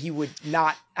so that he would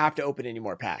not have to open any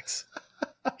more packs.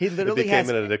 He literally became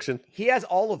an addiction. He has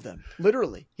all of them.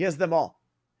 Literally, he has them all.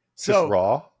 So just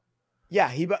raw. Yeah,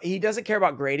 he doesn't care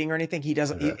about grading or anything. He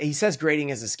doesn't. Okay. He says grading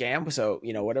is a scam. So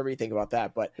you know whatever you think about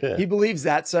that, but he believes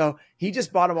that. So he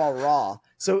just bought them all raw.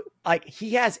 So like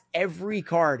he has every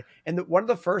card. And one of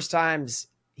the first times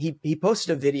he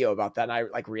posted a video about that, and I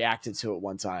like reacted to it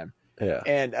one time. Yeah,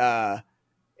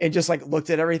 and just like looked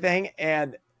at everything,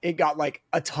 and it got like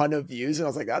a ton of views, and I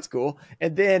was like, that's cool.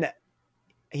 And then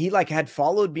he like had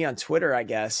followed me on Twitter, I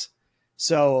guess.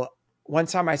 So one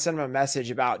time I sent him a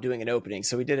message about doing an opening.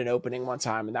 So we did an opening one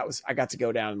time, and I got to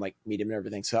go down and like meet him and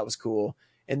everything. So that was cool.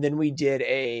 And then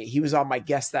he was on my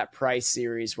Guess That Price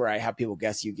series where I have people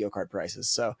guess Yu-Gi-Oh card prices.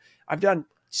 So I've done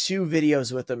 2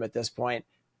 videos with him at this point.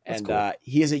 And cool.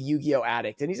 He is a Yu-Gi-Oh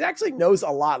addict, and he's actually knows a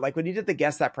lot. Like when he did the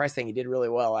Guess That Price thing, he did really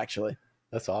well, actually.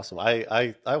 That's awesome.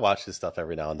 I watch his stuff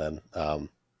every now and then.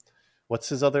 What's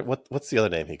the other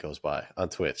name he goes by on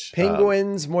Twitch?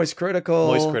 Penguins, MoistCritikal.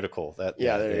 MoistCritikal.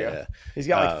 There you go. He's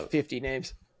got like 50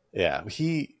 names. Yeah,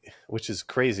 which is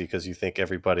crazy because you think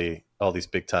all these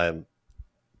big time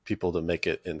people to make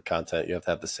it in content, you have to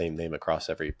have the same name across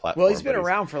every platform. Well, he's been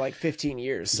around for like 15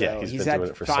 years. So he's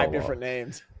had 5 different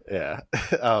names. Yeah.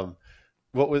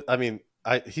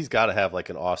 He's got to have like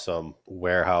an awesome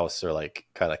warehouse or like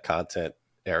kind of content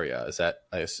area. Is that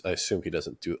I assume he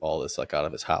doesn't do all this like out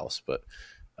of his house, but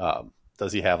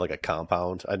does he have like a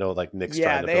compound? I know like Nick's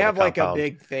trying to build they have a like a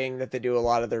big thing that they do a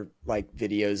lot of their like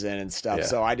videos in and stuff.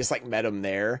 So I just like met him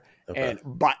there. Okay.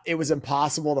 But it was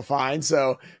impossible to find.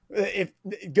 So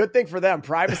good thing for them,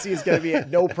 privacy is going to be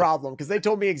no problem because they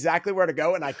told me exactly where to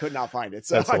go and I could not find it.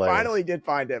 So I finally did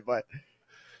find it, but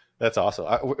that's awesome.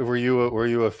 Were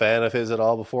you a fan of his at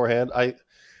all beforehand?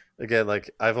 again, like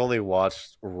I've only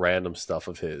watched random stuff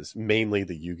of his, mainly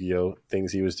the Yu-Gi-Oh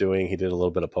things he was doing. He did a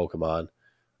little bit of Pokemon,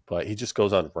 but he just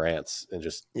goes on rants and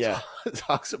just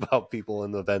talks about people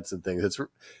in the events and things. It's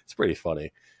pretty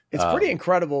funny. It's pretty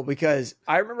incredible because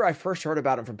I remember I first heard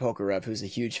about him from PokeRev, who's a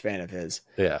huge fan of his.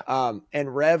 Yeah.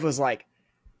 And Rev was like,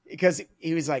 because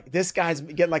he was like, this guy's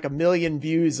getting like 1 million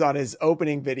views on his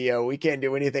opening video. We can't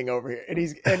do anything over here.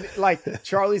 And like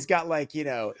Charlie's got like, you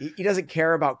know, he doesn't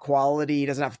care about quality. He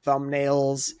doesn't have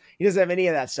thumbnails. He doesn't have any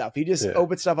of that stuff. He just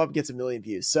opens stuff up and gets 1 million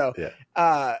views. So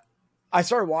I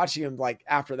started watching him like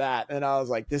after that, and I was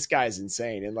like, this guy's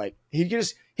insane. And like he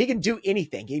can do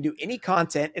anything. He can do any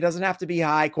content. It doesn't have to be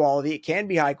high quality. It can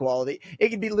be high quality. It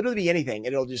can be literally be anything,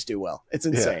 and it'll just do well. It's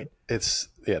insane. That's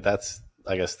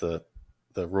I guess the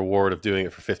reward of doing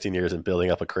it for 15 years and building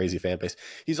up a crazy fan base.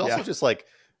 He's also just like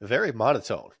very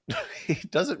monotone. He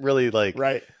doesn't really like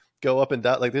go up and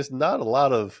down. Like there's not a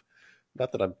lot of,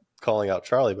 not that I'm calling out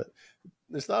Charlie, but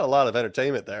there's not a lot of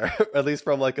entertainment there, at least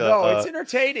from like it's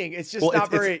entertaining. It's just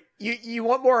not very, you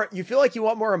want more, you feel like you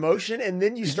want more emotion. And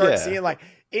then you start seeing like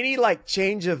any like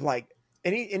change of like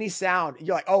any sound.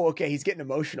 You're like, oh, okay, he's getting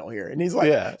emotional here. And he's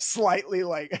like slightly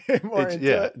like more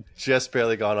into it. Just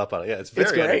barely gone up on it. Yeah. It's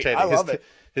very entertaining. I love it.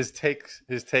 His takes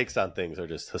on things are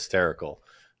just hysterical.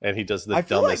 And he does the I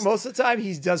feel dumbest. like most of the time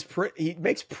he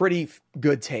makes pretty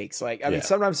good takes. Like, I mean,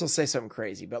 sometimes he'll say something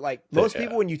crazy, but like most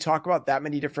people, when you talk about that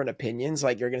many different opinions,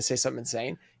 like you're going to say something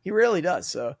insane. He rarely does.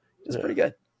 So it's pretty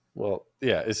good. Well,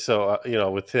 yeah. It's so, you know,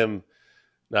 with him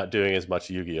not doing as much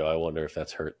Yu-Gi-Oh, I wonder if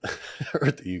that's hurt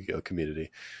the Yu-Gi-Oh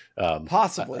community.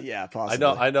 Possibly. Possibly.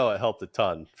 I know it helped a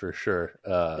ton for sure.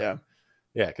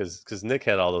 Yeah. Cause Nick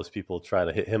had all those people trying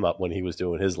to hit him up when he was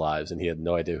doing his lives and he had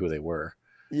no idea who they were.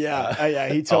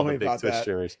 He told me about that.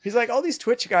 Streamers. He's like, all these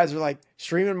Twitch guys are like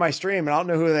streaming my stream, and I don't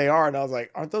know who they are. And I was like,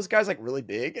 aren't those guys like really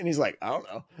big? And he's like, I don't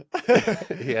know.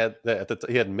 he had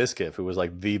Miskiff, who was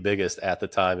like the biggest at the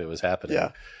time it was happening.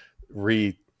 Yeah,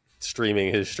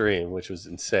 re-streaming his stream, which was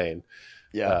insane.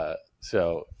 Yeah.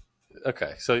 So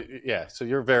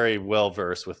you're very well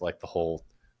versed with like the whole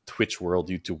Twitch world,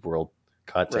 YouTube world,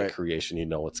 content creation. You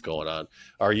know what's going on.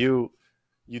 You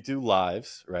do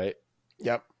lives, right?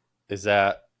 Yep.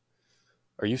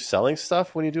 Are you selling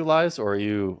stuff when you do lives, or are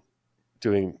you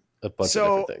doing a bunch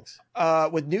of different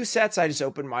things? With new sets, I just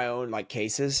open my own like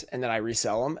cases and then I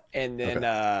resell them. And then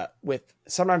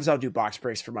sometimes I'll do box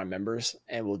breaks for my members,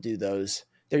 and we'll do those.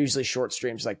 They're usually short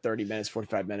streams, like 30 minutes,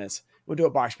 45 minutes. We'll do a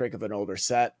box break of an older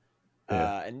set.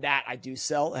 And that I do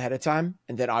sell ahead of time.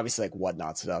 And then obviously like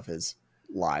whatnot stuff is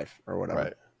live or whatever.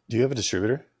 Right. Do you have a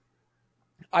distributor?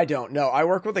 I don't know. I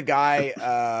work with a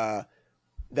guy,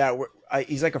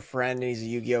 he's like a friend, and he's a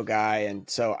Yu-Gi-Oh guy, and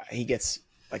so he gets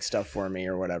like stuff for me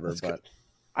or whatever. That's but good.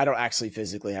 I don't actually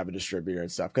physically have a distributor and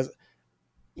stuff because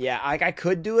like I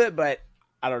could do it, but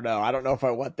I don't know. I don't know if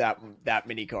I want that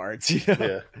many cards. You know?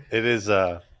 Yeah, it is.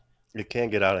 It can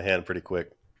get out of hand pretty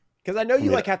quick because I know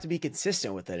you like have to be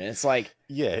consistent with it, and it's like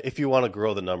if you want to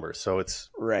grow the numbers, so it's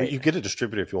you get a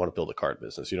distributor if you want to build a card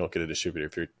business. You don't get a distributor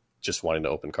if you're just wanting to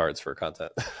open cards for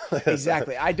content.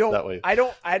 Exactly. At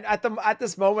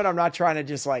this moment, I'm not trying to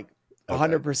just like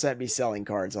 100% be selling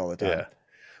cards all the time. Yeah.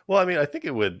 Well, I mean, I think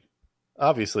it would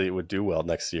do well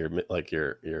next year, like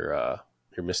your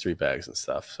mystery bags and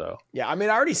stuff. So yeah, I mean,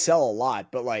 I already sell a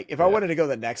lot, but like if I wanted to go to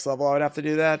the next level, I would have to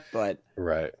do that. But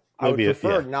I would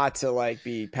prefer not to like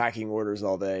be packing orders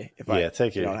all day if I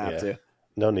don't have to.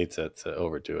 No need to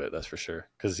overdo it. That's for sure.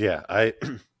 Because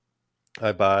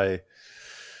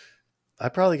I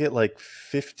probably get like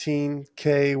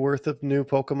 15K worth of new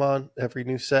Pokemon every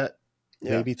new set,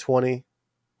 maybe 20,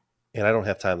 and I don't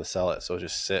have time to sell it, so it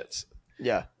just sits.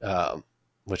 Yeah.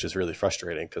 Which is really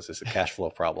frustrating because it's a cash flow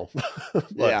problem.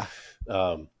 But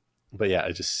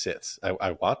it just sits.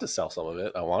 I want to sell some of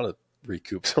it. I want to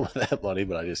recoup some of that money,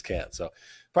 but I just can't. So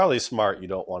probably smart. You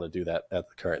don't want to do that at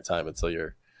the current time until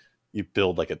you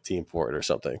build like a team for it or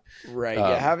something. Right.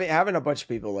 Having a bunch of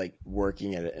people like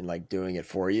working at it and like doing it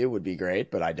for you would be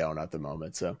great, but I don't at the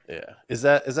moment. So is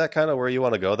that kind of where you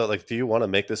want to go though? Like, do you want to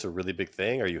make this a really big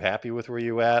thing? Are you happy with where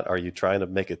you at? Are you trying to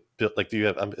make it like,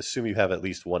 I'm assuming you have at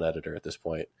least one editor at this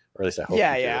point, or at least I hope.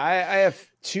 I have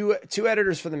two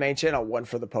editors for the main channel, one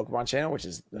for the Pokemon channel, which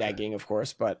is nagging of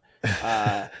course, but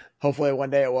hopefully one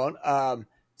day it won't.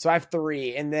 So I have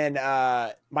 3, and then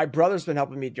my brother's been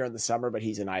helping me during the summer, but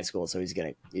he's in high school, so he's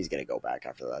gonna go back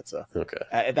after that. So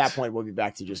at that point, we'll be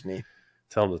back to just me.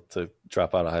 Tell him to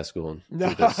drop out of high school and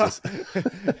no,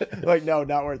 like no,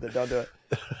 not worth it. Don't do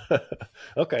it.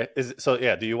 Okay,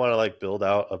 do you want to like build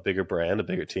out a bigger brand, a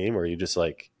bigger team, or are you just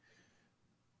like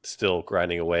still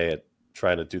grinding away at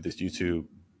trying to do this YouTube,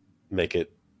 make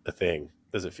it a thing?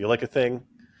 Does it feel like a thing?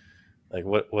 Like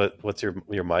what's your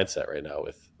mindset right now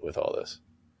with all this?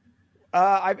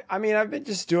 I mean, I've been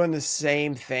just doing the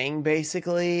same thing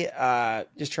basically,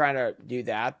 just trying to do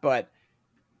that. But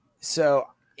so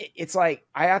it's like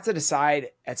I have to decide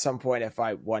at some point if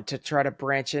I want to try to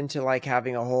branch into like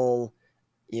having a whole,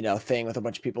 thing with a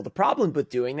bunch of people. The problem with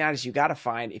doing that is you got to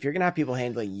find, if you're going to have people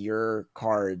handling your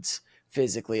cards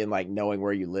physically and like knowing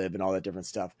where you live and all that different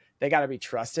stuff, they got to be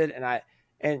trusted.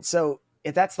 And so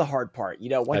if that's the hard part,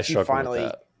 once you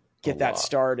finally get that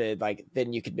started, like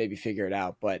then you could maybe figure it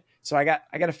out. But so I got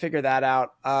to figure that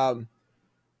out.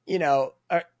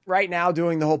 Right now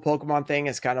doing the whole Pokemon thing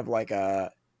is kind of like I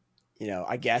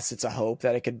guess it's a hope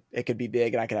that it could be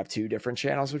big and I could have 2 different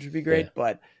channels, which would be great. Yeah.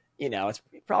 But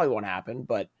it probably won't happen.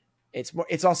 But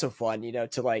it's also fun,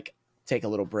 to like take a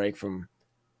little break from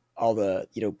all the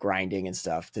grinding and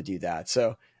stuff to do that.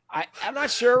 So I'm not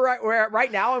sure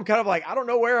right now. I'm kind of like, I don't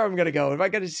know where I'm going to go. Am I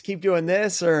going to just keep doing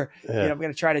this or I'm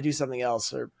going to try to do something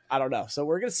else, or I don't know. So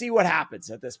we're going to see what happens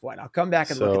at this point. I'll come back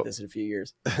and look at this in a few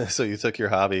years. So you took your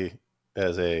hobby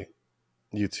as a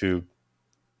YouTube,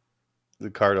 the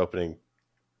card opening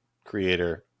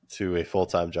creator, to a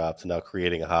full-time job, to now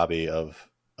creating a hobby of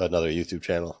another YouTube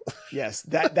channel. Yes.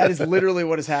 That is literally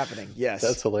what is happening. Yes.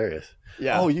 That's hilarious.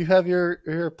 Yeah. Oh, you have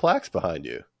your plaques behind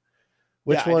you.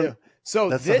 Which one? I do.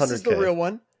 So this 100K. Is the real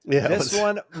one. Yeah, this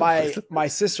one my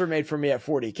sister made for me at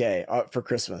 40K for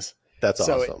Christmas. That's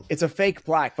awesome. It's a fake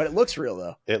plaque, but it looks real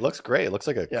though. It looks great. It looks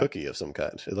like a cookie of some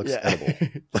kind. It looks edible.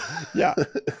 Yeah.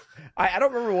 I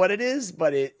don't remember what it is,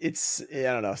 but it's I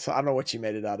don't know. So I don't know what she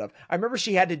made it out of. I remember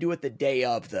she had to do it the day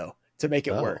of though to make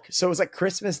it work. So it was like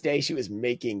Christmas Day. She was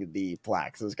making the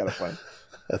plaque. So it was kind of fun.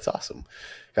 That's awesome.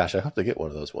 Gosh, I hope to get one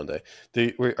of those one day.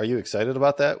 Are you excited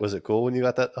about that? Was it cool when you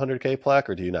got that 100K plaque,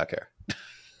 or do you not care?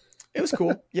 It was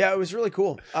cool. Yeah, it was really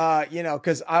cool.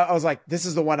 Because I was like, this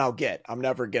is the one I'll get. I'm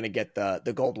never going to get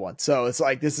the gold one. So it's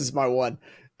like, this is my one.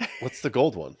 What's the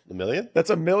gold one? $1 million? That's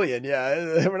 $1 million.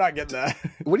 Yeah, we're not getting that.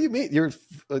 What do you mean? You're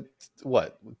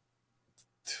what?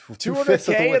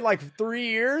 200K in like 3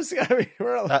 years? I mean,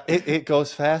 it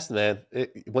goes fast, man.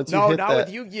 Once you hit not that,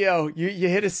 with Yu-Gi-Oh! You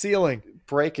hit a ceiling.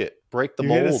 Break the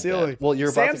mold. Hit a ceiling. Well,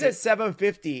 Sam's at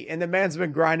 750, and the man's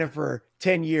been grinding for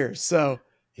 10 years. So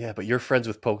yeah, but you're friends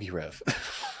with PokeRev.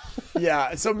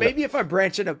 Yeah, so maybe if I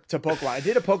branch into Pokemon. I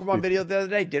did a Pokemon video the other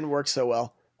day, didn't work so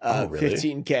well. Really?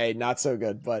 15K, not so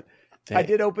good. But dang. I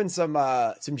did open some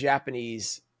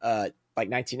Japanese like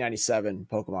 1997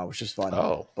 Pokemon, which was fun.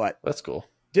 Oh, but that's cool.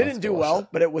 Didn't do well,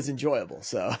 but it was enjoyable.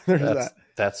 So there's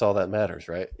that's all that matters,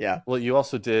 right? Yeah. Well, you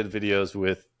also did videos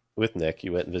with Nick.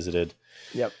 You went and visited.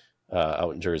 Yep.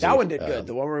 Out in Jersey. That one did good.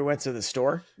 The one where we went to the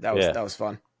store, that was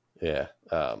fun. Yeah.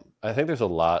 I think there's a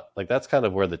lot, like that's kind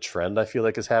of where the trend I feel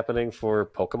like is happening for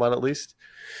Pokemon, at least.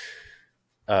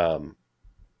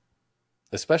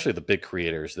 Especially the big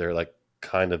creators, they're like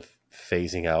kind of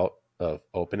phasing out of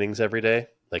openings every day.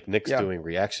 Like Nick's doing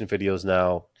reaction videos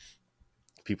now.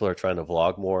 People are trying to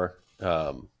vlog more.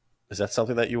 Is that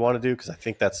something that you want to do? Because I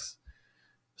think that's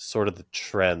sort of the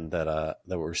trend that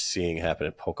we're seeing happen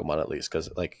in Pokemon, at least. Because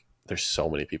like there's so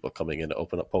many people coming in to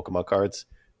open up Pokemon cards.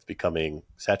 It's becoming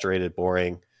saturated,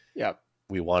 boring. Yeah.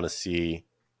 We want to see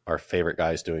our favorite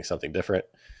guys doing something different.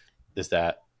 Is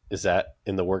that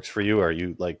in the works for you? Or are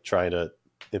you like trying to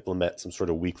implement some sort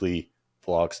of weekly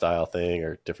vlog style thing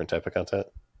or different type of content?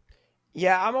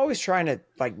 Yeah, I'm always trying to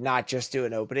like not just do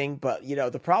an opening, but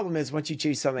the problem is once you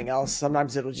choose something else,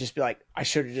 sometimes it'll just be like, I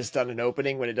should have just done an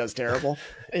opening when it does terrible,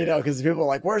 because people are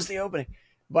like, where's the opening?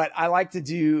 But I like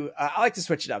to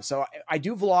switch it up. So I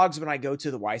do vlogs when I go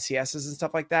to the YCSs and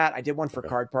stuff like that. I did one for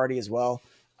Card Party as well.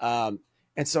 And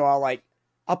so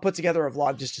I'll put together a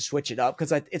vlog just to switch it up.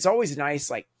 Cause it's always nice.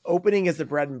 Like opening is the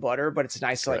bread and butter, but it's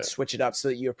nice to like switch it up so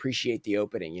that you appreciate the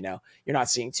opening, you're not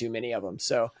seeing too many of them.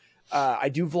 So I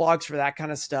do vlogs for that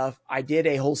kind of stuff. I did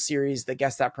a whole series, the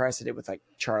Guess That Price I did with like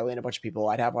Charlie and a bunch of people.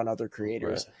 I'd have on other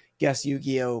creators, guess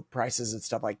Yu-Gi-Oh prices and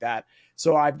stuff like that.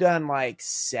 So I've done like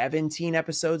 17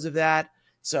 episodes of that.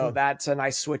 So that's a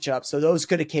nice switch up. So those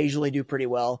could occasionally do pretty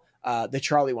well. The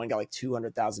Charlie one got like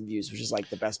 200,000 views, which is like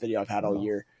the best video I've had all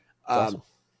year. Awesome.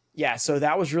 Yeah. So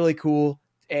that was really cool.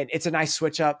 And it's a nice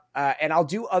switch up. And I'll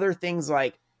do other things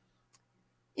like,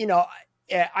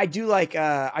 I do like,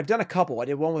 I've done a couple. I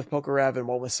did one with PokeRadar and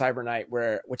one with Cyber Knight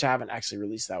which I haven't actually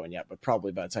released that one yet, but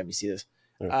probably by the time you see this,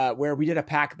 where we did a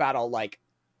pack battle, like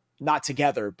not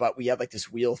together, but we had like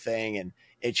this wheel thing and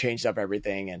it changed up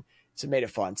everything and so it made it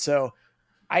fun. So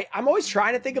I'm always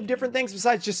trying to think of different things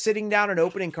besides just sitting down and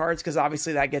opening cards. Cause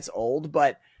obviously that gets old,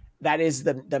 but that is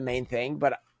the main thing.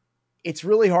 But it's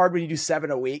really hard when you do 7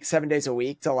 days a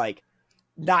week to like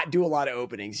not do a lot of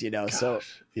openings, Gosh. So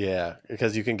yeah,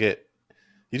 because you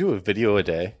do a video a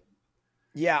day.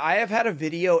 Yeah, I have had a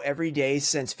video every day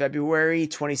since February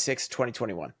 26,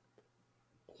 2021.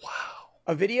 Wow.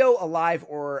 A video, a live,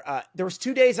 or there was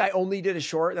 2 days I only did a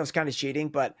short. That was kind of cheating,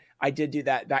 but I did do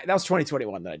that. That was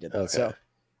 2021 that I did that. Okay. So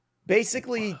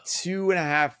basically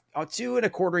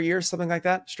 2.25 years, something like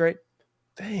that, straight.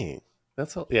 Dang.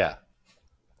 That's all. Yeah.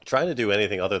 Trying to do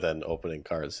anything other than opening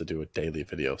cards to do a daily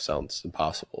video sounds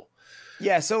impossible.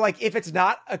 Yeah, so like if it's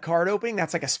not a card opening,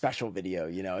 that's like a special video,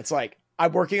 It's like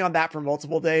I'm working on that for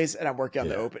multiple days, and I'm working on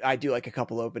the open. I do like a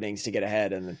couple openings to get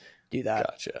ahead and then do that.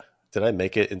 Gotcha. Did I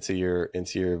make it into your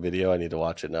video? I need to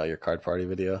watch it now. Your card party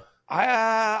video.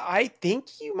 I think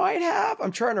you might have.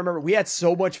 I'm trying to remember. We had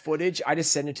so much footage. I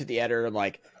just sent it to the editor. I'm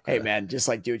like, hey man, just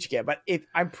like do what you can. But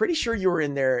I'm pretty sure you were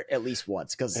in there at least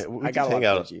once because I got a lot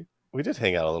of footage. We did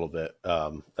hang out a little bit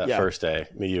that first day.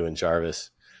 Me, you, and Jarvis.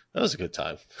 That was a good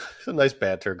time. It was a nice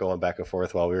banter going back and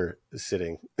forth while we were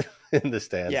sitting in the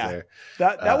stands there.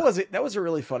 That was a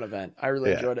really fun event. I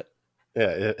really enjoyed it.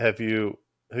 Yeah. Have you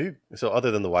so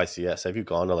other than the YCS, have you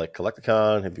gone to like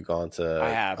Collectacon? Have you gone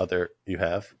to you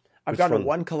have? I've gone to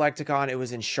one Collectacon. It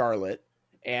was in Charlotte.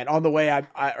 And on the way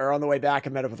on the way back, I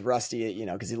met up with Rusty,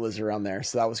 because he lives around there.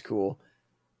 So that was cool.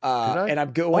 And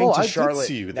I'm going to Charlotte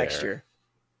next year.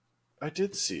 I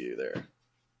did see you there.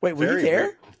 Wait, were you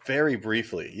there? Very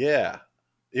briefly. Yeah.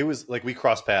 It was like we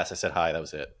crossed paths. I said hi. That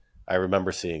was it. I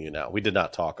remember seeing you now. We did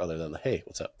not talk other than hey,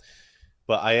 what's up?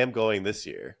 But I am going this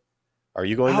year. Are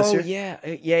you going this year?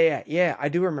 Yeah. I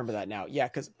do remember that now. Yeah,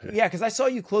 because I saw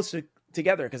you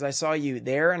together because I saw you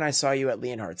there and I saw you at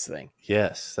Leonhardt's thing.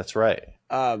 Yes, that's right.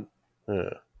 And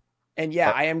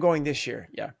I am going this year.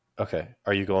 Yeah. Okay.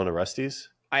 Are you going to Rusty's?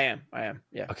 I am.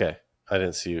 Yeah. Okay. I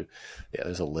didn't see you. Yeah,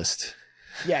 there's a list.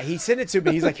 Yeah, he sent it to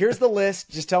me. He's like, "Here's the list.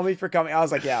 Just tell me if you're coming." I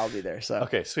was like, "Yeah, I'll be there." So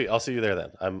okay, sweet. I'll see you there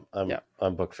then.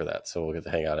 I'm booked for that, so we'll get to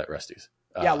hang out at Rusty's.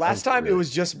 Last time it was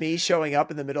just me showing up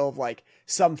in the middle of like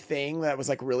something that was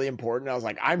like really important. I was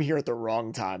like, "I'm here at the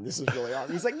wrong time. This is really hard."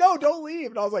 He's like, "No, don't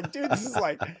leave." And I was like, "Dude, this is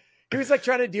like." He was like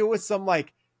trying to deal with some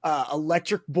like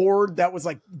electric board that was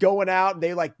like going out and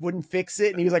they like wouldn't fix it,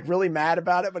 and he was like really mad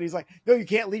about it, but he's like, "No, you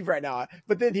can't leave right now."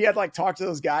 But then he had like talked to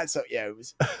those guys, so yeah, it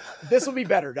was this will be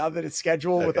better now that it's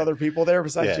scheduled with other people there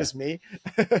besides just me.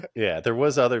 There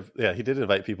was he did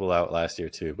invite people out last year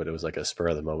too, but it was like a spur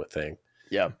of the moment thing.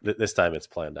 This time it's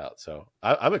planned out, so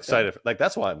I'm excited. Like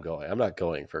that's why I'm going. I'm not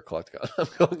going for Collectacon.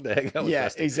 I'm going to hang out with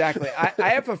Rusty. Exactly. I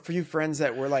have a few friends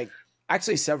that were like,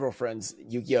 actually several friends,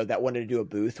 Yu-Gi-Oh, that wanted to do a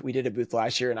booth. We did a booth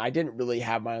last year and I didn't really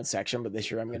have my own section, but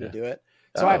this year I'm going to do it.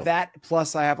 So I have that.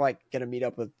 Plus I have like going to meet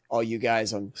up with all you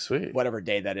guys on whatever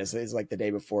day that is. It's like the day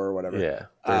before or whatever. Yeah.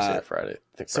 Thursday or Friday.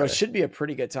 So it should be a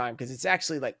pretty good time because it's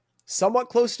actually like somewhat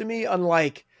close to me,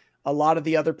 unlike a lot of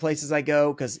the other places I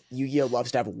go, because Yu-Gi-Oh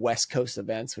loves to have West Coast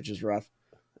events, which is rough.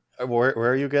 Where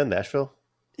are you again? Nashville?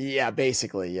 Yeah,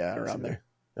 basically. Yeah. Around there.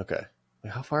 Okay.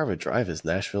 How far of a drive is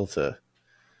Nashville to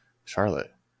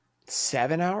Charlotte?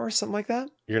 7 hours, something like that.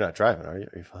 You're not driving, are you?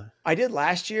 Are you fine? I did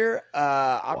last year.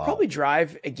 I'll probably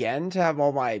drive again to have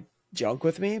all my junk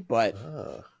with me, but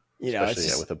especially it's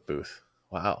just, with a booth.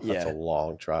 Wow, that's a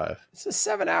long drive. It's just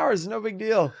 7 hours, no big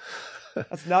deal.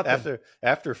 That's nothing.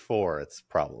 After 4, it's a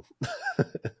problem.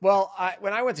 Well,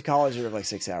 when I went to college, it was like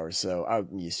 6 hours, so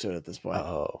I'm used to it at this point.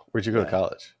 Oh, where'd you go to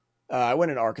college? I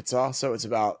went in Arkansas, so it's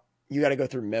about. You got to go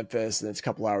through Memphis, and it's a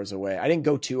couple hours away. I didn't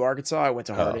go to Arkansas. I went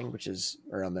to Harding, which is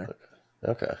around there.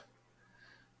 Okay.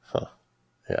 Huh.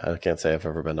 Yeah, I can't say I've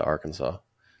ever been to Arkansas.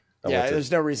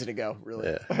 There's no reason to go,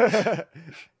 really. Yeah.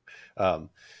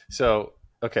 So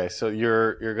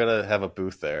you're gonna have a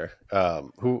booth there.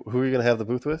 Who are you gonna have the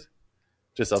booth with?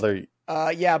 Just other.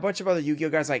 A bunch of other Yu-Gi-Oh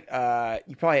guys. Like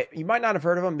you might not have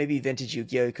heard of them. Maybe Vintage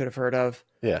Yu-Gi-Oh you could have heard of.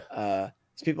 Yeah.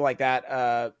 It's people like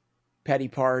that. Petty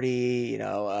Party,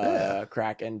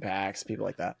 Kraken Packs, people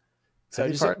like that. So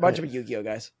just a bunch of Yu-Gi-Oh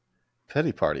guys.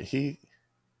 Petty Party.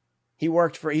 He's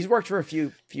worked for a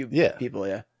few people.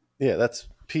 Yeah. Yeah, that's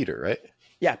Peter, right?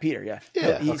 Yeah, Peter. Yeah.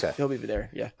 He'll be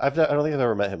there. Yeah. I don't think I've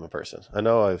ever met him in person. I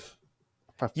know I've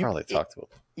probably talked to him.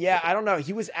 Yeah, I don't know.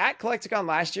 He was at Collectacon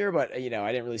last year, but I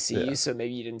didn't really see you, so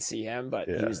maybe you didn't see him, but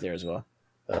he was there as well.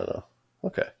 I don't know.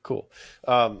 Okay, cool.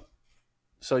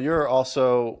 So you're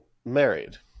also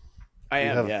married. I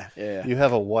am, yeah. You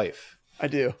have a wife. I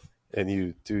do. And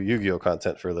you do Yu-Gi-Oh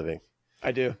content for a living.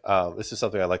 I do. This is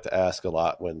something I like to ask a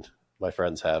lot when my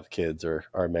friends have kids or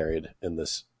are married in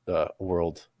this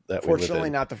world that we live in. Fortunately,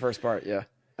 not the first part, yeah.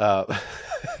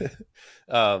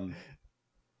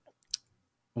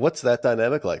 What's that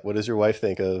dynamic like? What does your wife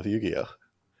think of Yu-Gi-Oh?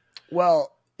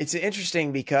 Well, it's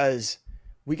interesting because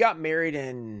we got married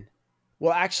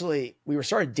well, actually, we were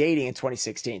started dating in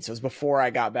 2016. So it was before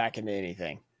I got back into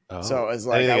anything. Oh, so it was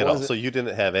like, anything at all. So you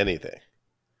didn't have anything.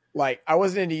 Like I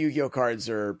wasn't into Yu-Gi-Oh cards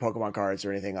or Pokemon cards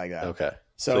or anything like that. Okay.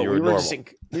 So you were normal.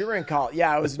 We were in college.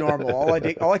 Yeah, it was normal. All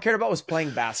I cared about was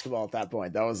playing basketball at that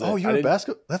point. That was it. Oh, you were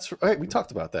basketball? That's right. We talked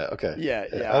about that. Okay.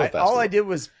 Yeah. All I did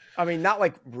was, I mean, not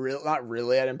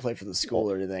really. I didn't play for the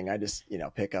school or anything. I just,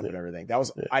 pick up and everything. That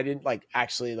was, I didn't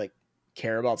actually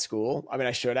care about school. I mean,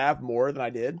 I should have more than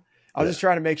I did. I was just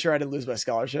trying to make sure I didn't lose my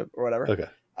scholarship or whatever. Okay.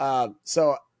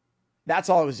 So that's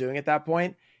all I was doing at that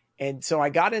point. And so I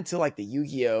got into the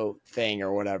Yu-Gi-Oh thing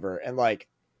or whatever. And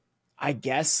I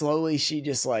guess slowly she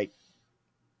just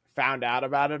found out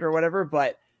about it or whatever.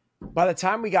 But by the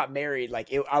time we got married,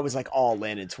 I was all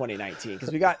in 2019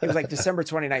 because it was December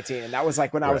 2019. And that was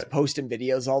when I was posting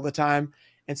videos all the time.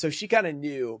 And so she kind of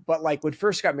knew, but when we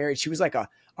first got married, she was like, all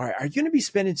right, are you going to be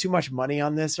spending too much money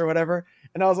on this or whatever?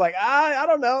 And I was like, I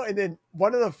don't know. And then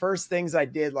one of the first things I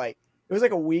did, it was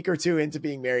a week or two into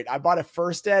being married, I bought a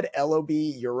first ed LOB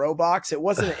Euro box. It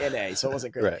wasn't an NA, so it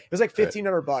wasn't great. It was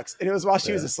 $1,500 and it was while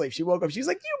she was asleep. She woke up. She was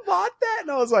like, you bought that?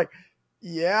 And I was like,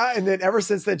 yeah. And then ever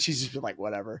since then, she's just been like,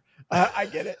 whatever, I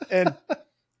get it. And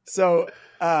so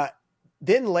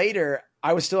then later,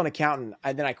 I was still an accountant,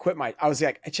 and then I quit I was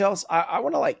like, hey, Chelsea, I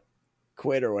want to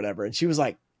quit or whatever. And she was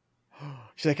like,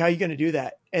 she's like, how are you going to do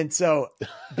that? And so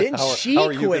then she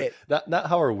quit. Not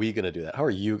how are we going to do that? How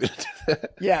are you going to do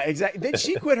that? Yeah, exactly. Then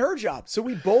she quit her job. So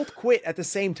we both quit at the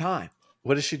same time.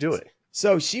 What is she doing?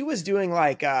 So she was doing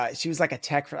she was a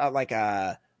tech,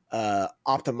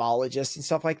 ophthalmologist and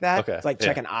stuff like that. Okay. It's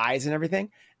checking eyes and everything.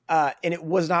 And it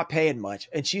was not paying much.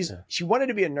 And she wanted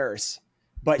to be a nurse.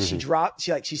 But she dropped,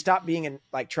 she stopped being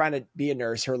trying to be a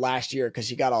nurse her last year because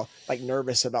she got all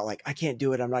nervous about I can't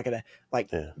do it. I'm not going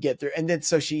to get through. And then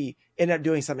so she ended up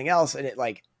doing something else and it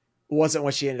wasn't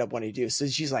what she ended up wanting to do. So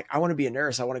she's like, I want to be a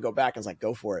nurse. I want to go back. I was like,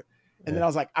 go for it. And then I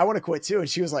was like, I want to quit too. And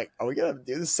she was like, are we going to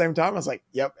do this at the same time? I was like,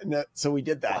 yep. And so we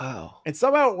did that. Wow. And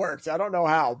somehow it worked. I don't know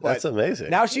how, but that's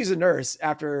amazing. Now she's a nurse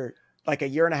after a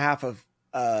year and a half of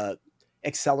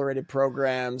accelerated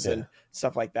programs and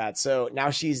stuff like that. So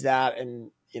now she's that. And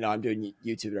I'm doing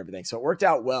YouTube and everything. So it worked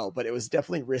out well, but it was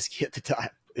definitely risky at the time.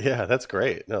 Yeah, that's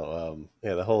great. No,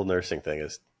 the whole nursing thing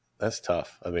that's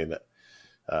tough. I mean,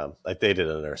 I dated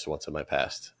a nurse once in my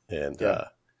past and the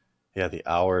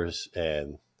hours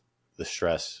and the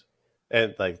stress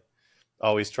and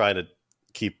always trying to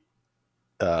keep,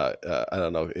 I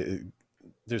don't know.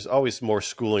 There's always more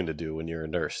schooling to do when you're a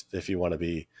nurse. If you want to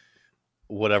be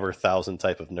whatever 1,000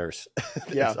 type of nurse.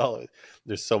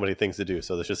 There's so many things to do.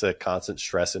 So there's just a constant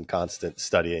stress and constant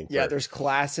studying. There's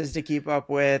classes to keep up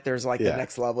with. There's the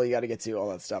next level you got to get to, all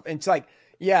that stuff. And it's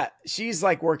she's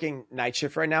working night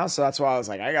shift right now. So that's why I was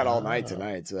I got all night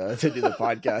tonight to do the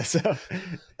podcast. So.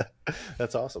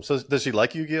 That's awesome. So does she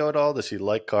like Yu-Gi-Oh at all? Does she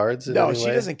like cards? No, she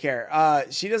doesn't care.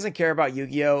 She doesn't care about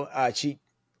Yu-Gi-Oh.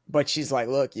 But she's like,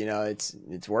 look,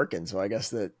 it's working. So I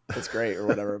guess that's great or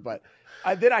whatever. But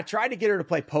then I tried to get her to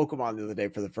play Pokemon the other day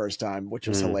for the first time, which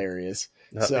was hilarious.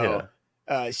 So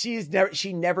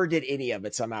she never did any of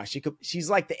it somehow. She's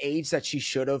the age that she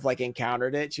should have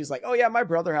encountered it. She was like, oh yeah, my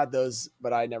brother had those,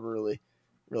 but I never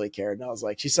really cared. And I was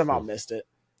like, she somehow missed it.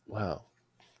 Wow.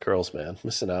 Girls, man,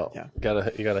 missing out. Yeah. You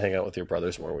gotta hang out with your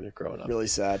brothers more when you're growing up. Really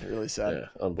sad. Yeah,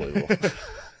 unbelievable.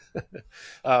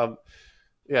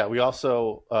 We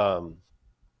also,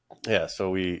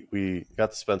 so we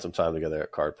got to spend some time together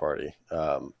at Card Party.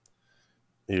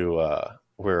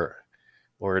 We're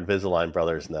Invisalign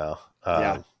brothers now.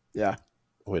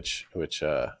 Which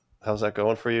how's that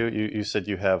going for you? You said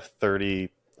you have 30,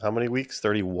 how many weeks?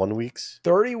 31 weeks?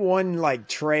 31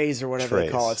 trays or whatever they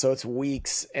call it. So it's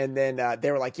weeks. And then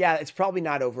they were like, yeah, it's probably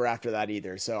not over after that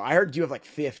either. So I heard you have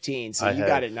 15. So you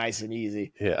got it nice and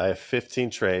easy. Yeah, I have 15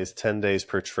 trays, 10 days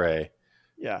per tray.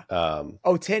 Yeah.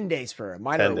 10 days per.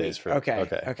 Mine 10 are days per.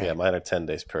 Okay. Yeah, mine are 10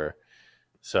 days per.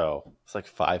 So it's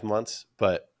 5 months.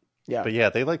 But yeah,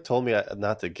 they told me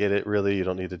not to get it really. You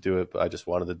don't need to do it, but I just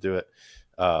wanted to do it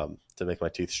to make my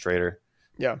teeth straighter.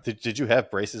 Yeah. Did you have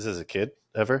braces as a kid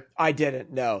ever? I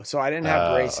didn't. No. So I didn't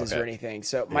have braces or anything.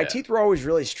 So my teeth were always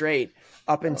really straight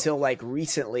up until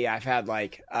recently. I've had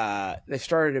they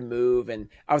started to move and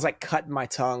I was cutting my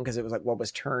tongue because it was what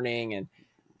was turning and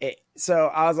so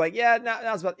I was like, yeah, no,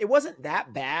 that was about. It wasn't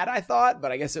that bad, I thought,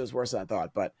 but I guess it was worse than I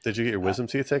thought. But did you get your wisdom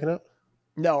teeth taken out?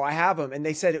 No, I have them, and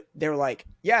they said they were like,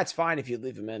 yeah, it's fine if you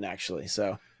leave them in. Actually,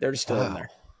 so they're just still in there.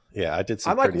 Yeah, I did.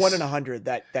 I'm 1 in 100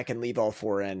 that can leave all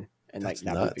 4 in, and not be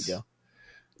a big deal.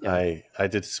 Yeah. I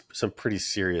did some pretty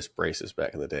serious braces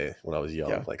back in the day when I was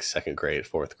young, 2nd grade,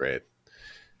 4th grade,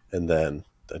 and then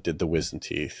did the wisdom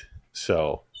teeth.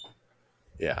 So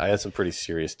yeah, I had some pretty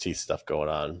serious teeth stuff going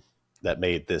on that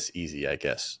made this easy, I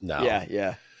guess. Now,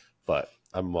 Yeah. But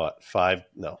I'm 5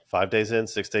 days in,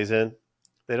 6 days in.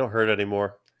 They don't hurt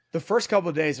anymore. The first couple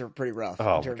of days are pretty rough.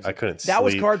 Oh, I couldn't sleep. That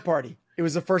was card party. It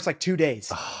was the first like 2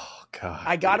 days. Oh God.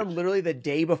 I got them literally the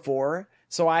day before.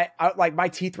 So I like my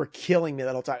teeth were killing me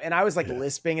that whole time. And I was like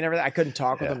lisping and everything. I couldn't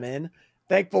talk with them in.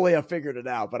 Thankfully I figured it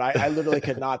out, but I literally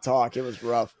could not talk. It was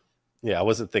rough. Yeah, I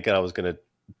wasn't thinking I was going to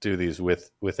do these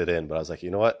with it in, but I was like, you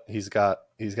know what? He's got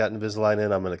Invisalign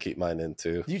in. I'm going to keep mine in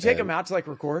too. Do you take them out to like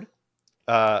record?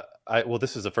 Well,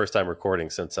 this is the first time recording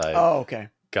since I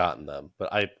gotten them,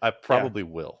 but I probably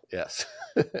will. Yes.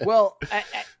 Well,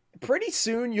 pretty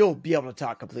soon you'll be able to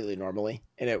talk completely normally,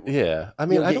 and I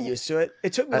mean, you'll get used to it.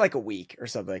 It took me like a week or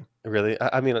something. Really?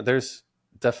 I mean, there's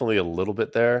definitely a little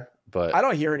bit there, but I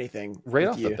don't hear anything right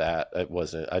off the bat. It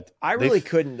wasn't. I really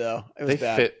couldn't though. It was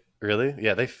bad. Fit really.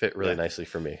 Yeah, they fit really nicely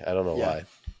for me. I don't know why.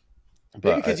 But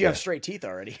maybe because you have straight teeth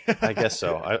already. I guess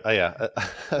so.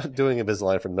 I'm doing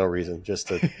Invisalign for no reason, just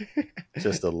to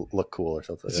look cool or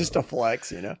something. It's just a flex,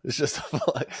 you know. It's just a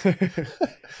flex.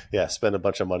 Yeah, spend a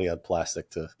bunch of money on plastic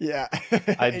to. Yeah,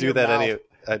 I do that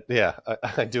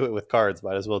I do it with cards.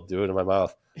 Might as well do it in my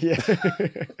mouth. Yeah,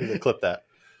 clip that.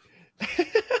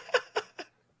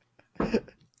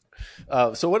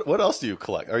 So what else do you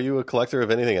collect? Are you a collector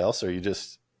of anything else, or are you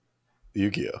just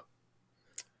Yu-Gi-Oh?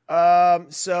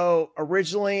 So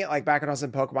originally, like back when I was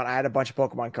in Pokemon, I had a bunch of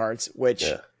Pokemon cards, which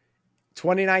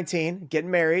 2019, getting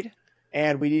married,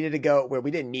 and we needed to go where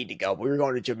we didn't need to go, but we were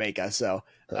going to Jamaica. So,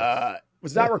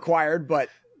 was not required, but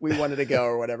we wanted to go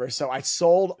or whatever. So I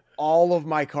sold all of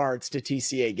my cards to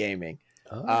TCA Gaming.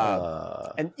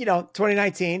 And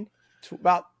 2019,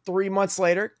 about 3 months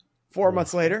later, 4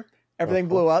 months later, everything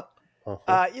blew up.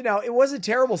 It wasn't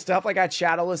terrible stuff. Like I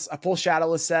had a full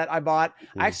Shadowless set I bought.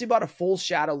 I actually bought a full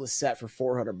Shadowless set for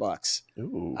 $400.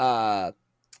 Ooh.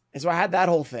 And so I had that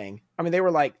whole thing. I mean, they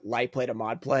were like light play to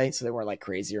mod play, so they weren't like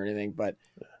crazy or anything, but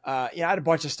I had a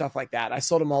bunch of stuff like that. I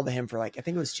sold them all to him for like, I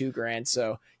think it was $2,000.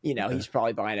 So, he's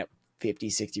probably buying it 50,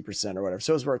 60% or whatever.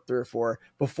 So it was worth 3 or 4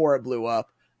 before it blew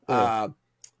up.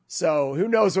 So who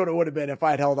knows what it would have been if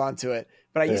I had held on to it.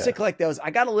 But I used to collect those. I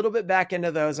got a little bit back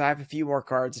into those. I have a few more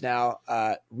cards now.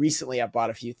 Recently, I bought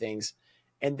a few things.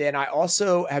 And then I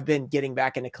also have been getting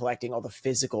back into collecting all the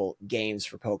physical games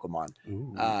for Pokemon.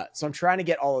 So I'm trying to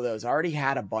get all of those. I already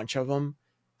had a bunch of them.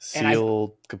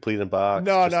 Sealed, complete in box?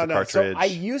 No. So I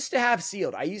used to have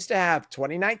sealed. I used to have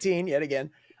 2019, yet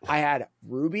again. I had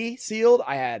Ruby sealed.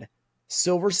 I had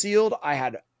Silver sealed. I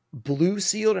had Blue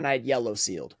sealed. And I had Yellow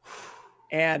sealed.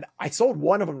 And I sold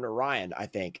one of them to Ryan, I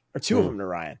think, or 2 of them to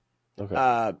Ryan,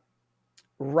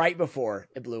 right before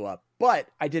it blew up. But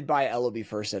I did buy a LOB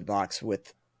first ed box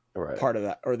with part of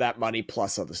that, or that money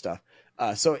plus other stuff.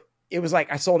 So it was like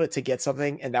I sold it to get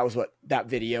something, and that was what that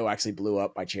video actually blew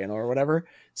up my channel or whatever.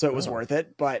 So it was worth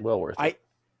it. But well worth it.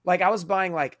 I was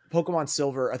buying like Pokemon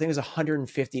Silver. I think it was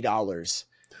 $150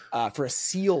 for a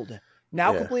sealed.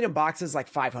 Now complete in boxes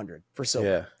like $500 for Silver.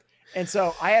 Yeah. And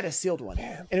so I had a sealed one,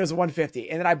 and it was $150.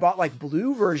 And then I bought like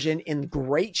blue version in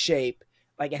great shape.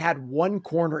 Like it had one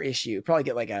corner issue. Probably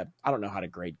get like I don't know how to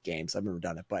grade games. I've never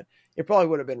done it, but it probably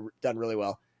would have been done really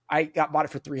well. I bought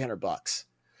it for $300,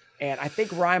 and I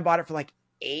think Ryan bought it for like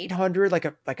 $800,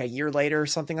 like a year later or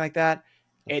something like that.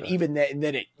 And even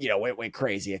then it went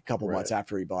crazy a couple months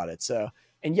after he bought it. So,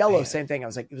 and Yellow, same thing. It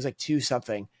was like 2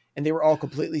 something, and they were all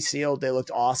completely sealed. They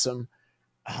looked awesome.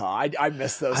 I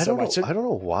miss those so much. I don't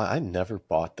know why I never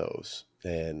bought those,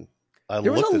 and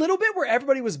there was a little bit where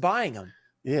everybody was buying them.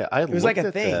 Yeah, it was like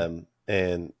a thing. Them,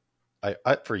 and I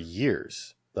for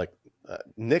years, like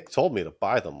Nick told me to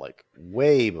buy them like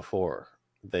way before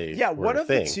they. Yeah, one of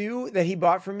the 2 that he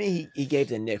bought for me, he gave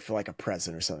to Nick for like a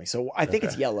present or something. So I think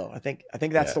it's Yellow. I think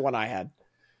that's the one I had.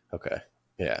 Okay,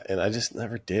 yeah, and I just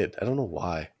never did. I don't know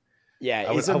why.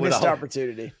 Yeah, it's a missed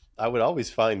opportunity. I would always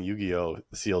find Yu-Gi-Oh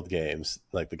sealed games,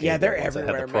 like the game. Yeah, they're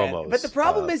everywhere, man. But the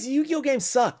problem is Yu-Gi-Oh games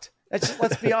sucked.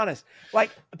 Let's be honest.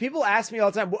 Like people ask me all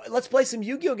the time, let's play some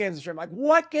Yu-Gi-Oh games. I'm like,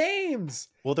 what games?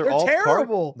 Well, they're all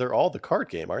terrible. They're all the card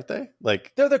game, aren't they?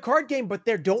 Like they're the card game, but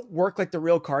they don't work like the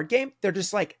real card game. They're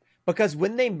just like, because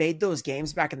when they made those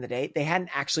games back in the day, they hadn't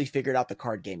actually figured out the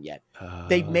card game yet.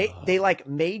 They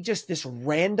made just this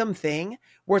random thing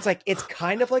where it's like it's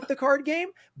kind of like the card game,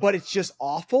 but it's just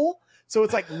awful. So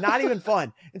it's like not even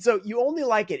fun. And so you only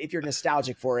like it if you're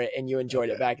nostalgic for it and you enjoyed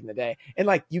it back in the day. And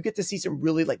like you get to see some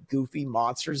really like goofy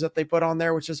monsters that they put on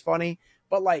there, which is funny.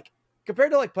 But like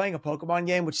compared to like playing a Pokemon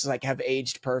game, which is like have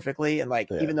aged perfectly. And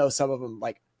like, even though some of them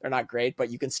like they're not great, but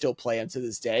you can still play them to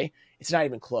this day. It's not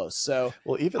even close. So,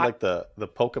 well, even like the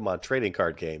Pokemon trading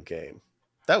card game,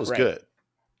 that was good.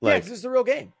 Like, because it's the real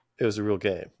game. It was a real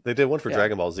game. They did one for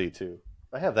Dragon Ball Z too.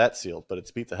 I have that sealed, but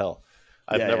it's beat the hell.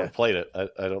 I've never played it.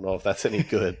 I don't know if that's any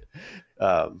good.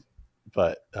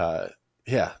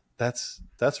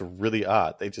 That's really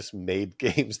odd. They just made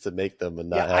games to make them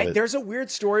and not have it. There's a weird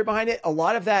story behind it. A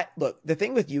lot of that, look, the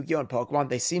thing with Yu-Gi-Oh and Pokemon,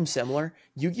 they seem similar.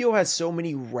 Yu-Gi-Oh has so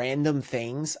many random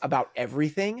things about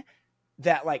everything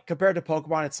that, like, compared to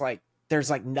Pokemon, it's like there's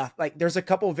like nothing. Like, there's a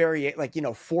couple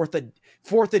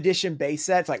fourth edition base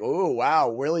sets. Like, oh wow,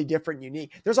 really different,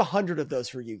 unique. There's 100 of those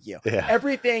for Yu-Gi-Oh. Yeah.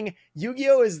 Everything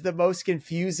Yu-Gi-Oh is the most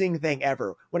confusing thing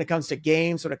ever when it comes to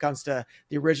games, when it comes to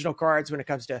the original cards, when it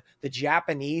comes to the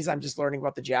Japanese. I'm just learning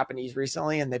about the Japanese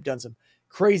recently, and they've done some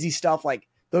crazy stuff like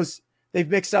those. They've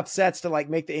mixed up sets to like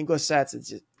make the English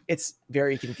sets. It's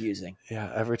very confusing.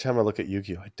 Yeah, every time I look at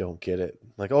Yu-Gi-Oh, I don't get it.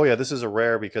 Like, oh yeah, this is a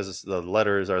rare because the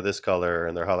letters are this color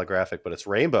and they're holographic, but it's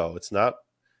rainbow. It's not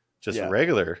just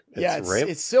regular.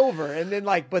 It's silver. And then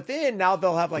but then now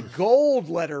they'll have like gold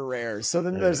letter rares. So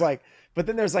then there's like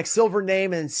silver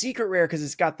name and secret rare because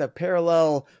it's got the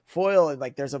parallel foil, and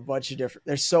like there's a bunch of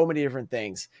there's so many different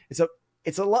things. It's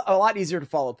a lot easier to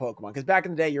follow Pokemon because back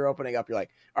in the day you're opening up, you're like,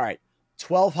 all right,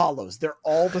 12 hollows. They're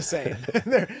all the same.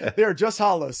 they're just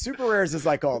hollows. Super rares, as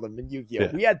I call them in Yu-Gi-Oh.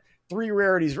 We had 3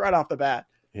 rarities right off the bat.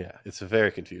 Yeah, it's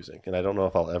very confusing, and I don't know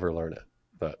if I'll ever learn it.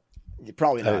 But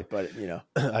probably not. But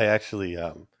I actually,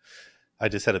 I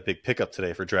just had a big pickup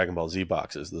today for Dragon Ball Z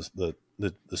boxes. The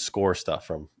score stuff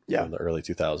from the early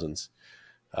 2000s.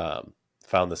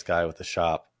 Found this guy with the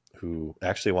shop who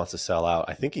actually wants to sell out.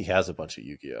 I think he has a bunch of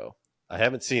Yu-Gi-Oh. I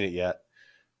haven't seen it yet.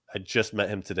 I just met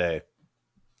him today.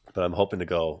 But I'm hoping to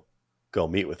go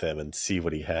meet with him and see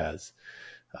what he has.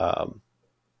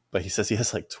 But he says he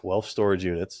has like 12 storage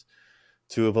units,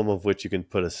 2 of them of which you can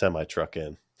put a semi truck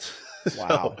in. Wow.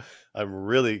 So I'm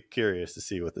really curious to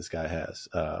see what this guy has.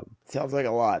 Sounds like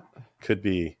a lot. Could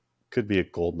be a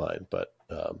gold mine, but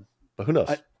who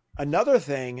knows? Another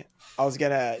thing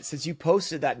since you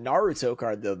posted that Naruto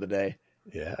card the other day.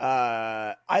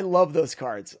 Yeah. I love those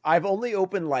cards. I've only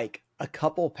opened like a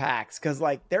couple packs because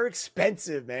like they're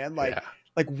expensive, man. Like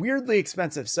weirdly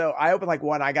expensive. So I opened like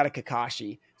one. I got a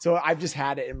Kakashi, so I've just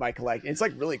had it in my collection. It's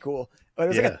like really cool, but it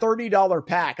was like a $30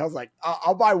 pack. I was like,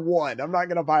 I'll buy one. I'm not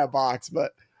gonna buy a box.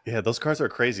 But yeah, those cards are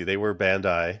crazy. They were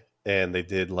Bandai, and they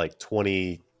did like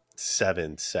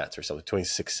 27 sets or something,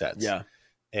 26 sets. Yeah,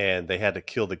 and they had to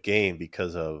kill the game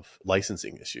because of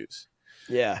licensing issues.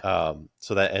 Yeah.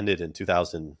 So that ended in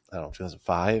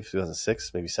 2005,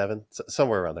 2006, maybe 7,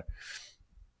 somewhere around there.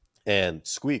 And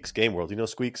Squeaks, Game World,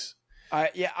 Squeaks?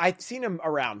 I've seen him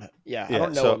around. Yeah, I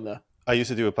don't know him though. I used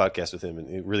to do a podcast with him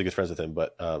and really good friends with him,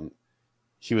 but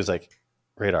he was like,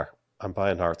 Radar, I'm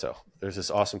buying Naruto. There's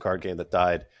this awesome card game that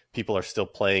died. People are still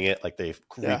playing it. Like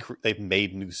they've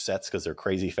made new sets because they're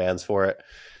crazy fans for it.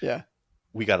 Yeah.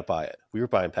 We got to buy it. We were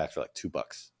buying packs for like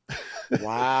 $2.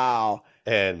 Wow.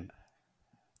 And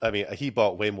I mean, he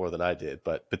bought way more than I did,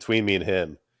 but between me and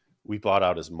him, we bought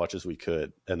out as much as we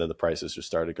could, and then the prices just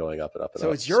started going up and up and up.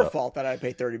 So it's your fault that I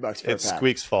paid $30 for a pack. It's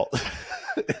Squeak's fault.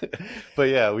 But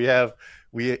yeah,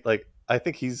 I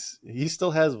think he still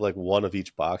has like one of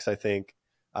each box. I think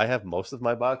I have most of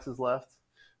my boxes left,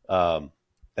 and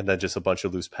then just a bunch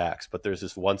of loose packs. But there's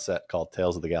this one set called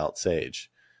Tales of the Gallant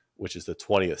Sage, which is the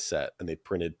 20th set, and they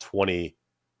printed 20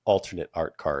 alternate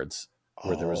art cards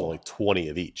where there was only 20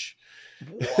 of each.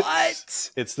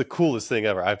 What? It's the coolest thing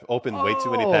ever. I've opened way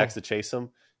too many packs to chase them.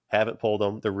 Haven't pulled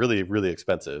them. They're really, really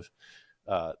expensive.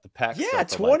 The packs,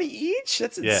 20 each.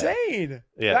 That's insane.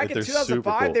 Yeah, back in 2005,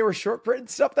 cool. They were short printing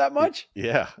stuff that much.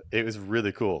 Yeah, it was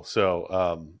really cool.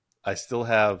 So I still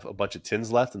have a bunch of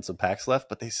tins left and some packs left,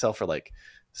 but they sell for like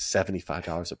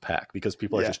 $75 a pack because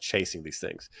people are just chasing these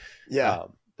things. Yeah.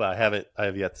 But I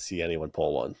have yet to see anyone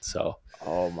pull one. So.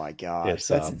 Oh my gosh,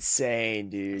 that's insane,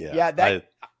 dude. Yeah,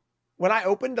 when I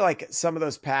opened like some of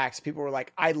those packs, people were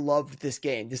like, I loved this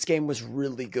game. This game was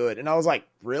really good. And I was like,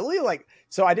 really?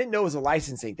 So I didn't know it was a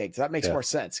licensing thing. So that makes more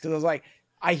sense. Cause I was like,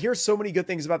 I hear so many good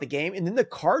things about the game. And then the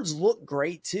cards look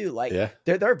great too. Like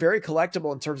they're very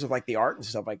collectible in terms of like the art and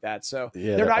stuff like that. So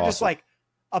they're not just like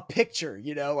a picture,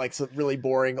 like some really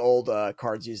boring old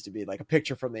cards used to be, like a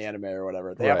picture from the anime or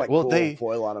whatever. They have like cool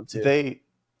foil on them too.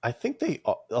 I think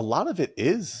a lot of it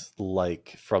is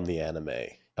like from the anime.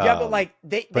 Yeah, but like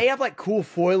they have like cool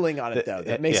foiling on it though.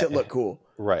 That makes it look cool.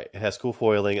 Right. It has cool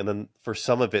foiling, and then for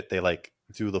some of it they like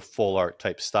do the full art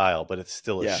type style, but it's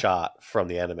still a shot from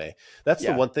the anime. That's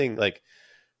the one thing. Like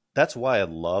that's why I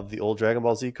love the old Dragon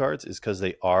Ball Z cards, is because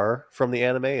they are from the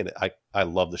anime, and I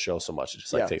love the show so much. It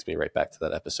just like takes me right back to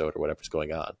that episode or whatever's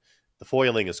going on. The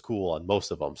foiling is cool on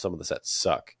most of them. Some of the sets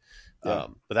suck.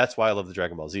 But that's why I love the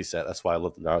Dragon Ball Z set. That's why I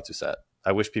love the Naruto set.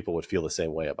 I wish people would feel the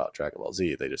same way about Dragon Ball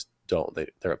Z. They just don't.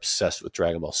 They're obsessed with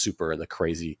Dragon Ball Super and the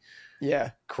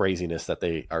craziness that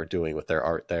they are doing with their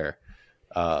art there.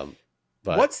 But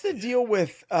what's the deal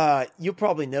with, you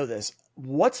probably know this.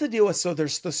 What's the deal with, so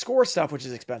there's the score stuff, which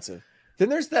is expensive. Then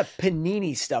there's the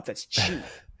Panini stuff that's cheap.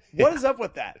 What is up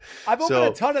with that? I've opened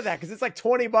a ton of that because it's like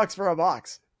 $20 for a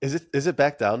box. Is it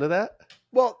back down to that?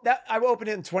 Well, that I opened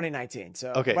it in 2019.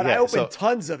 So, okay, but I opened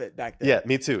tons of it back then. Yeah,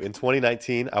 me too. In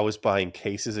 2019, I was buying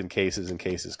cases and cases and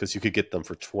cases because you could get them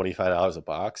for $25 a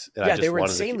box. And yeah, they were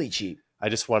insanely cheap. I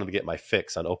just wanted to get my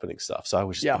fix on opening stuff. So I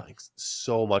was just buying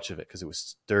so much of it because it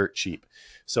was dirt cheap.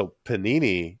 So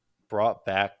Panini brought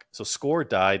back, so Score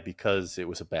died because it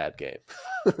was a bad game.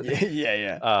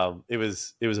 It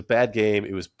was a bad game.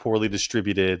 It was poorly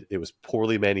distributed. It was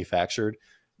poorly manufactured.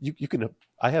 You can,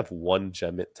 I have one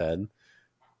Gem at 10.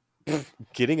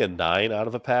 Getting a 9 out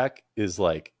of a pack is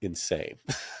like insane.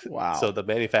 Wow. So the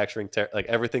manufacturing, like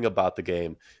everything about the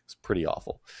game is pretty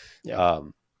awful. Yeah.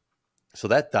 So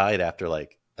that died after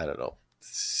like, I don't know,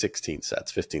 16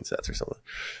 sets, 15 sets or something.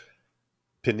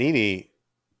 Panini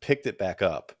picked it back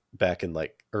up back in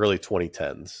like early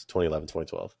 2010s, 2011,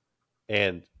 2012.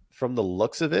 And from the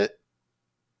looks of it,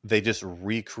 they just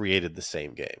recreated the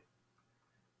same game.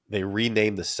 They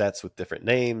renamed the sets with different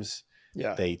names.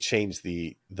 Yeah. They changed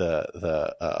the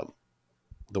look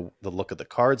of the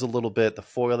cards a little bit. The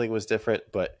foiling was different,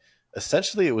 but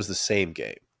essentially it was the same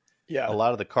game. Yeah. A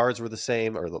lot of the cards were the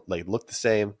same, or like looked the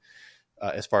same,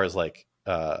 as far as again,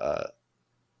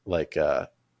 like the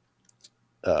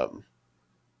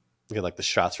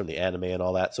shots from the anime and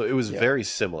all that. So it was very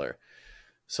similar.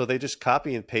 So they just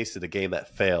copy and pasted a game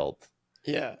that failed.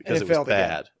 Yeah. Because it was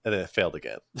bad, and then it failed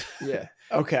again. Yeah.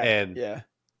 Okay. And yeah.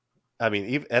 I mean,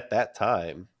 even at that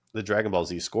time, the Dragon Ball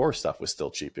Z Score stuff was still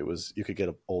cheap. It was, you could get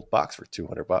an old box for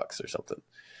 $200 or something.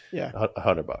 Yeah.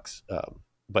 $100.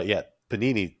 But yeah,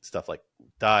 Panini stuff like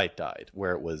died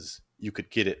where it was, you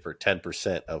could get it for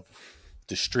 10% of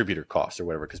distributor cost or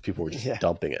whatever, because people were just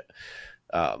dumping it.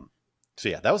 So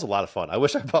yeah, that was a lot of fun. I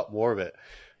wish I bought more of it,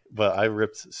 but I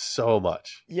ripped so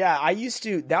much. Yeah, I used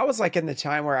to, that was like in the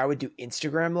time where I would do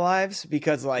Instagram lives,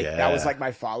 because like that was like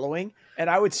my following,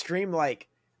 and I would stream like,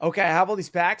 okay, I have all these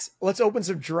packs. Let's open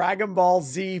some Dragon Ball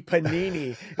Z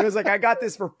Panini. It was like, I got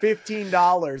this for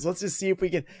 $15. Let's just see if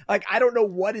we can, like, I don't know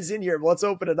what is in here, but let's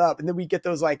open it up. And then we get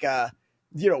those like,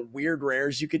 weird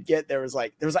rares you could get. I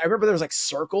remember there was like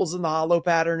circles in the hollow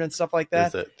pattern and stuff like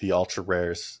that. The ultra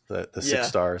rares, the 6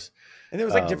 stars. And there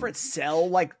was like different cell,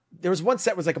 like there was one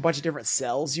set was like a bunch of different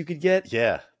cells you could get.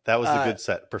 Yeah. That was the good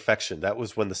set. Perfection. That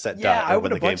was when the set died. Yeah,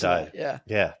 when the game died.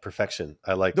 Yeah. Perfection.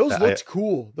 I like those. Looked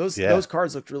cool. Those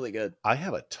cards looked really good. I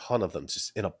have a ton of them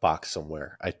just in a box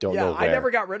somewhere. I don't know where. I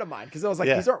never got rid of mine because I was like,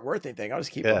 these aren't worth anything. I'll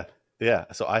just keep them. Yeah.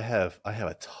 So I have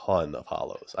a ton of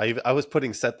hollows. I was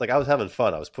putting sets, like I was having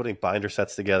fun. I was putting binder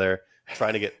sets together,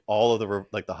 trying to get all of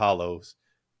the hollows.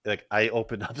 Like I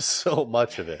opened up so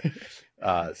much of it.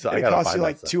 So it cost you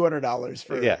like $200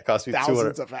 for it cost me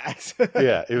thousands of packs.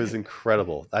 Yeah, it was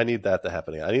incredible. I need that to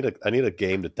happen again. I need a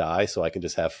game to die so I can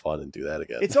just have fun and do that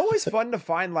again. It's always fun to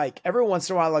find, like every once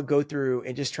in a while I'll go through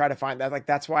and just try to find that. Like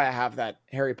that's why I have that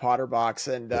Harry Potter box,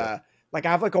 and like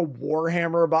I have like a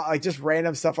Warhammer box, like just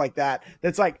random stuff like that.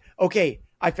 That's like, okay,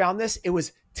 I found this. It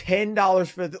was $10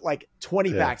 for like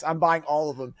 20 packs. I'm buying all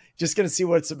of them. Just gonna see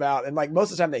what it's about. And like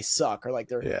most of the time they suck, or like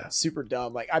they're super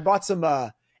dumb. Like I bought some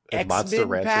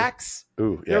X-Men packs.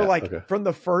 Ooh, they're like from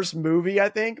the first movie, I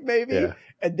think, maybe.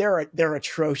 And they're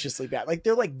atrociously bad. Like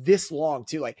they're like this long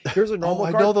too. Like here's a normal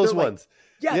card. I know those ones.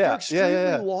 Like, they're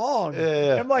extremely long.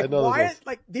 Yeah. I'm like, why?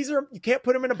 Like these are, you can't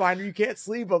put them in a binder. You can't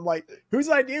sleeve them. Like whose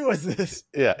idea was this?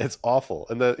 Yeah, it's awful.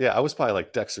 And then I was buying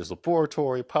like Dexter's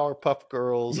Laboratory, Powerpuff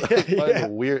Girls,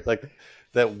 weird, like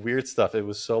that weird stuff. It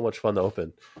was so much fun to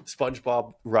open.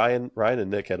 SpongeBob, Ryan and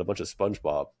Nick had a bunch of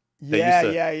SpongeBob. Yeah.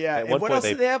 And what else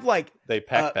did they have? Like they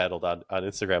pack battled on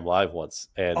Instagram Live once.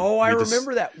 And I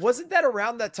remember that. Wasn't that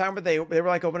around that time where they were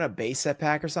like opening a base set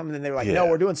pack or something? And they were like, no,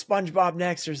 we're doing SpongeBob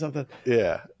next or something.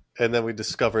 Yeah. And then we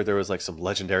discovered there was like some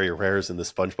legendary rares in the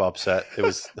SpongeBob set. It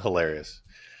was hilarious.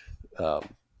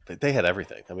 They had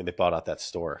everything. I mean, they bought out that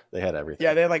store. They had everything.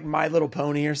 Yeah, they had like My Little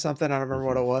Pony or something. I don't remember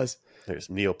what it was. There's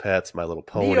Neopets, My Little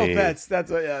Pony. Neopets.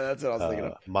 That's what I was thinking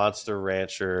of. Monster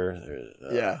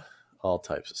Rancher. All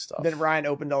types of stuff. Then Ryan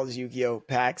opened all his Yu-Gi-Oh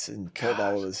packs and killed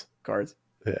all of his cards.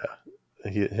 Yeah.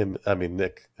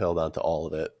 Nick held on to all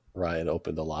of it. Ryan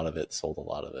opened a lot of it, sold a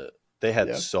lot of it. They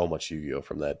had so much Yu-Gi-Oh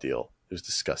from that deal. It was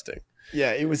disgusting.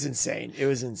 Yeah, it was insane. It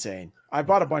was insane. I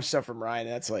bought a bunch of stuff from Ryan.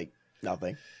 And that's like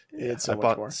nothing. It's so I much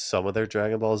bought more. some of their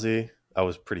Dragon Ball Z. I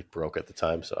was pretty broke at the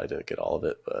time, so I didn't get all of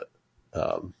it. But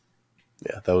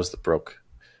that was the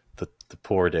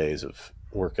poor days of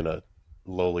working a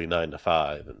lowly 9 to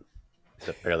 5 and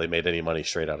that barely made any money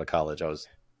straight out of college. I was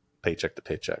paycheck to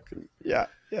paycheck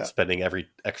and spending every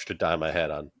extra dime I had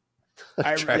on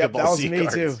Dragon Ball Z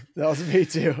cards. That was me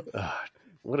too.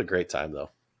 What a great time though.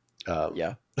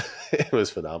 It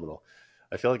was phenomenal.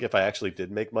 I feel like if I actually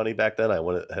did make money back then, I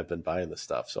wouldn't have been buying this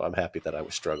stuff. So I'm happy that I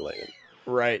was struggling.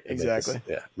 Right. Exactly.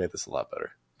 Made this a lot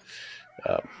better.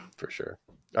 For sure.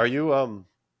 Are you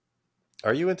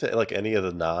into like any of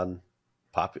the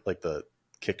like the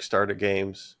Kickstarter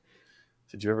games?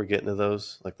 Did you ever get into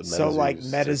those? Like the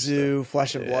MetaZoo,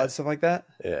 Flesh and Blood, stuff like that?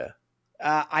 Yeah.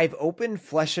 I've opened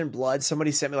Flesh and Blood.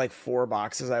 Somebody sent me like 4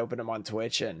 boxes. I opened them on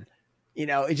Twitch and,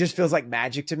 it just feels like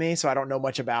magic to me. So I don't know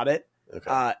much about it.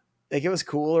 Okay. Like it was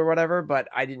cool or whatever, but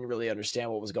I didn't really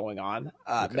understand what was going on.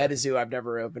 MetaZoo, I've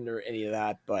never opened or any of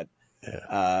that, but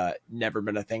never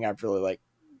been a thing I've really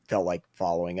felt like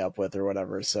following up with or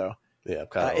whatever. So yeah, I'm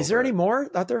kind of is there any more?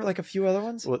 Are there like a few other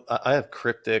ones? Well, I have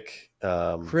Cryptic.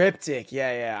 Cryptic,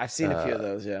 yeah. I've seen a few of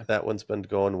those, yeah. That one's been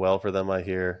going well for them, I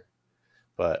hear.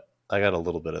 But I got a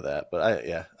little bit of that. But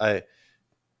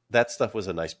that stuff was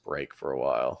a nice break for a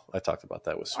while. I talked about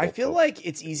that with Smoke I feel like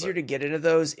it's easier to get into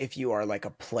those if you are like a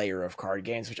player of card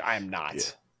games, which I am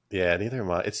not. Yeah, neither am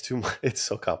I. It's too much. It's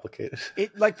so complicated.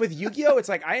 It like with Yu-Gi-Oh, it's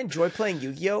like I enjoy playing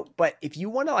Yu-Gi-Oh, but if you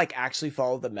want to like actually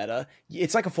follow the meta,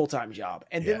 it's like a full-time job.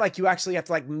 And then like you actually have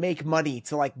to like make money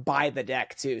to like buy the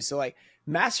deck too. So like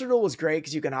Master Duel was great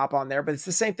because you can hop on there, but it's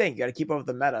the same thing. You got to keep up with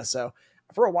the meta. So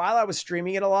for a while I was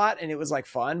streaming it a lot and it was like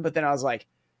fun, but then I was like,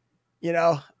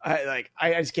 I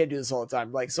just can't do this all the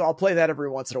time. Like, so I'll play that every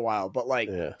once in a while, but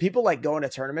like people like going to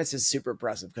tournaments is super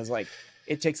impressive because like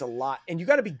it takes a lot and you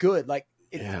got to be good. Like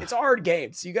it's a hard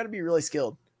game. So you got to be really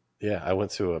skilled. Yeah. I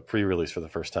went to a pre-release for the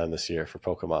first time this year for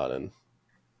Pokemon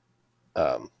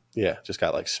and, just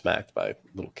got like smacked by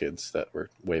little kids that were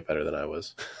way better than I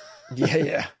was.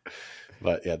 Yeah.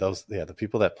 But the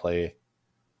people that play,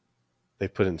 they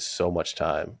put in so much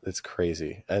time. It's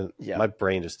crazy. And my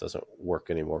brain just doesn't work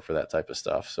anymore for that type of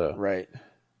stuff. So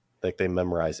like they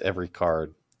memorize every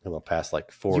card in the past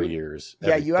like 4 years.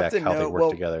 You have to know how they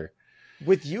work together.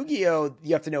 With Yu-Gi-Oh,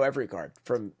 you have to know every card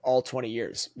from all 20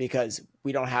 years because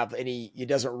we don't have any, it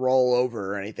doesn't roll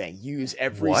over or anything. Use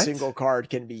every single card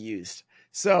can be used.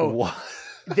 So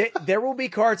there will be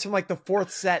cards from like the 4th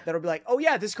set that'll be like, oh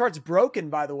yeah, this card's broken,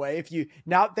 by the way. If you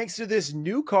now, thanks to this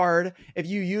new card, if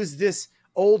you use this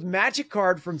old magic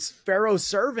card from Pharaoh's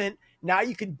Servant, now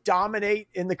you can dominate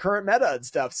in the current meta and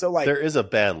stuff. So like there is a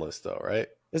ban list though, right?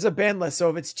 There's a ban list. So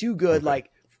if it's too good,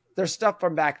 like there's stuff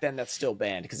from back then that's still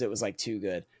banned because it was like too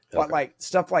good. But like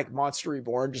stuff like Monster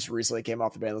Reborn just recently came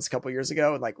off the ban list a couple years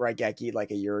ago and like Raigeki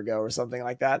like a year ago or something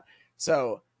like that.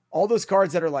 So all those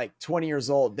cards that are like 20 years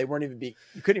old, they weren't even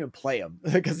you couldn't even play them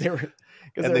because they were,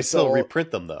 and they still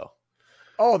reprint them though.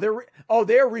 Oh,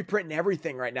 they're reprinting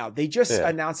everything right now. They just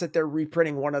announced that they're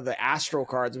reprinting one of the Astral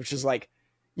cards, which is like,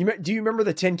 do you remember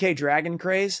the 10K Dragon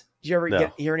craze? Did you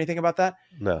ever hear anything about that?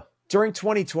 No. During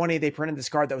 2020, they printed this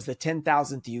card that was the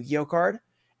 10,000th Yu-Gi-Oh card.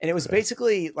 And it was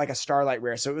basically like a Starlight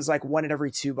Rare. So it was like one in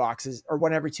every 2 boxes or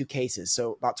one in every 2 cases.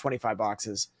 So about 25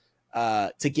 boxes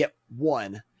to get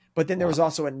one. But then there was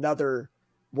also another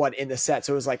one in the set.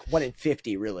 So it was like 1 in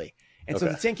 50 really. And so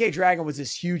the 10K Dragon was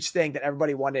this huge thing that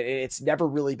everybody wanted. And it's never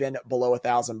really been below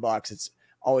 $1,000. It's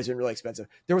always been really expensive.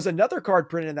 There was another card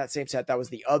printed in that same set. That was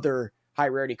the other high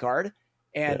rarity card.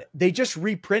 And they just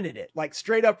reprinted it, like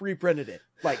straight up reprinted it.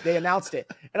 Like they announced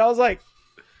it. And I was like,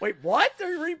 wait, what?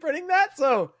 They're reprinting that?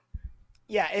 So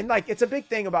yeah. And like, it's a big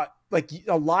thing about like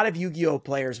a lot of Yu-Gi-Oh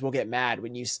players will get mad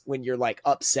when you're like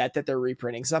upset that they're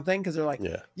reprinting something. Cause they're like,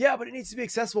 yeah, but it needs to be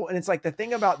accessible. And it's like, the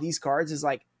thing about these cards is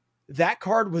like, that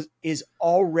card is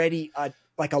already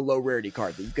like a low rarity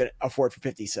card that you could afford for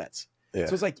 50 cents. Yeah.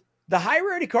 So it's like the high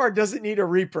rarity card doesn't need a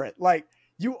reprint. Like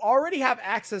you already have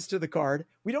access to the card.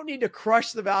 We don't need to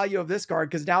crush the value of this card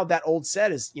because now that old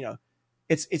set is,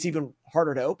 it's even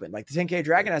harder to open. Like the 10K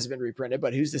Dragon hasn't been reprinted,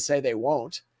 but who's to say they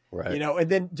won't? Right. And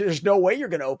then there's no way you're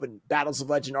going to open Battles of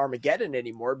Legend Armageddon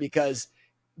anymore because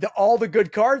all the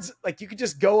good cards, like you could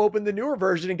just go open the newer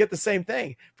version and get the same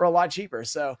thing for a lot cheaper.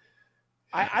 So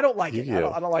I don't like Yu-Gi-Oh.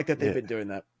 it. I don't like that they've been doing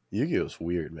that. Yu-Gi-Oh's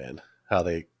weird, man. How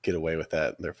they get away with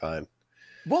that. They're fine.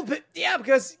 Well,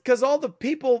 because all the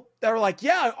people that are like,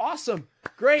 yeah, awesome,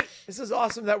 great. This is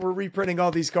awesome that we're reprinting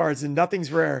all these cards and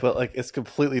nothing's rare. But like, it's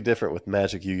completely different with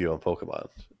Magic, Yu-Gi-Oh, and Pokemon.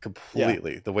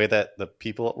 Completely. The way that the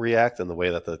people react and the way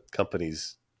that the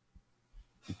companies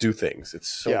do things. It's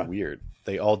so weird.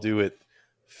 They all do it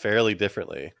fairly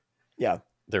differently. Yeah.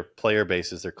 Their player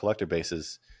bases, their collector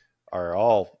bases are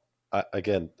all,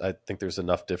 again, I think there's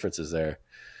enough differences there.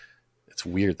 It's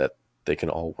weird that they can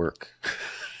all work.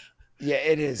 Yeah,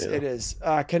 it is. Yeah. It is.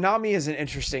 Konami is an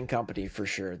interesting company for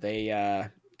sure.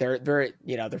 They're very,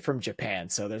 they're from Japan.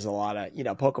 So there's a lot of,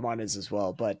 Pokemon is as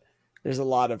well, but there's a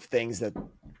lot of things that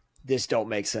just don't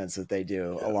make sense that they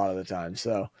do a lot of the time.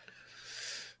 So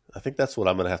I think that's what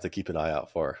I'm going to have to keep an eye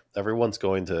out for. Everyone's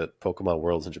going to Pokemon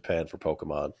Worlds in Japan for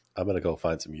Pokemon. I'm going to go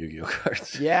find some Yu-Gi-Oh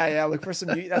cards. Yeah. Look for some.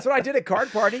 That's what I did at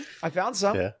Card Party. I found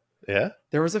some. Yeah.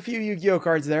 There was a few Yu-Gi-Oh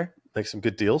cards there. Make some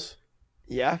good deals.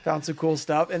 Yeah, found some cool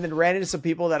stuff, and then ran into some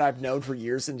people that I've known for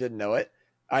years and didn't know it.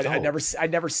 I'd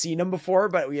never seen them before,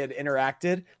 but we had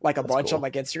interacted like a bunch on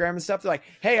like Instagram and stuff. They're like,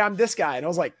 "Hey, I'm this guy," and I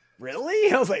was like, "Really?"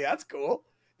 And I was like, "That's cool."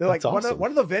 They're like, awesome. one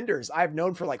of the vendors I've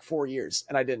known for like 4 years,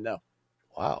 and I didn't know.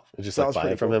 Wow, you just like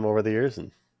buying from him over the years,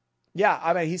 and yeah,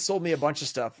 I mean, he sold me a bunch of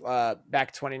stuff.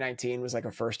 Back 2019 was like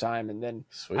a first time, and then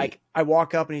I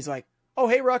walk up and he's like, "Oh,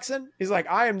 hey, Ruxin." He's like,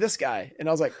 "I am this guy," and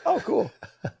I was like, "Oh, cool."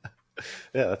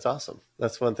 Yeah, that's awesome.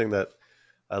 That's one thing that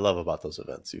I love about those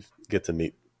events. You get to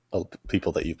meet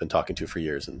people that you've been talking to for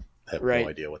years and have no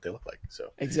idea what they look like.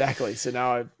 So exactly. So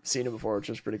now I've seen it before,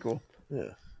 which is pretty cool.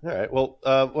 Yeah. All right. Well,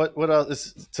 what else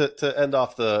is to end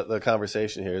off the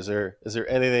conversation here? Is there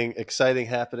anything exciting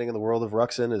happening in the world of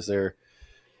Ruxin? Is there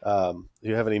do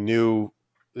you have any new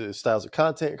styles of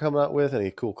content you're coming out with? Any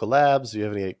cool collabs? Do you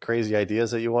have any crazy ideas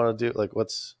that you want to do? Like,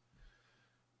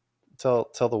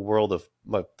 tell the world of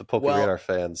the PokeRadar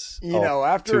fans.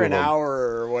 After an hour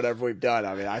or whatever we've done,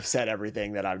 I mean, I've said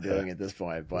everything that I'm doing at this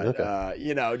point, but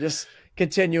just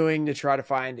continuing to try to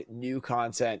find new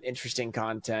content, interesting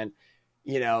content.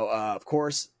 Of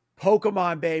course,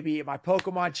 Pokemon, baby, my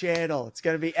Pokemon channel. It's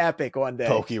going to be epic one day.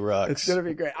 PokeRadar. It's going to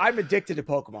be great. I'm addicted to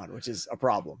Pokemon, which is a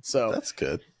problem. So that's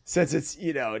good. Since it's,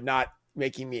 not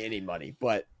making me any money,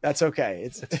 but that's okay.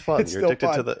 It's fun. It's You're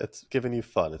addicted fun. It's giving you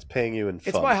fun. It's paying you in fun.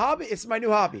 It's my hobby. It's my new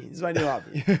hobby.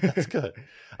 That's good.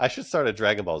 I should start a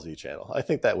Dragonball Z channel. I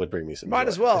think that would bring me some Might joy.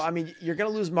 as well. I mean, you're going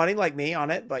to lose money like me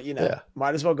on it, but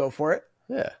might as well go for it.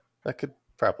 Yeah. That could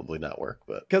probably not work,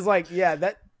 but because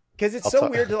it's so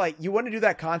weird to you want to do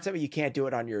that concept, but you can't do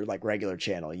it on your regular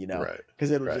channel, right?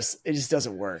 Because it just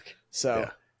doesn't work. So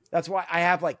that's why I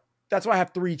have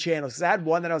 3 channels. Because I had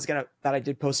one that I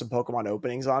did post some Pokemon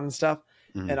openings on and stuff,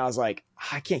 and I was like,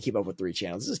 I can't keep up with 3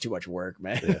 channels. This is too much work,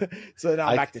 man. Yeah. So now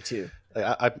I'm back to 2.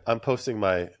 I'm posting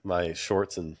my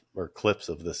shorts or clips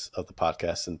of the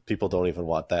podcast, and people don't even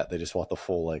want that. They just want the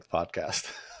full length podcast.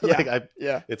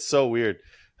 It's so weird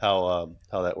how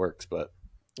that works, but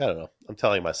I don't know. I'm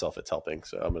telling myself it's helping,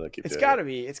 so I'm gonna keep. It's got to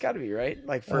be. It's got to be right.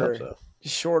 Like for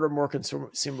shorter, more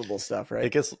consumable stuff, right?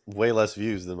 It gets way less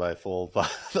views than my the full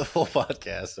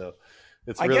podcast, so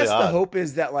it's. I guess the hope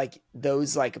is that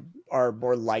those are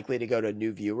more likely to go to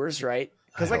new viewers, right?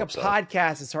 Because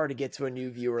podcast, it's hard to get to a new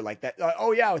viewer like that.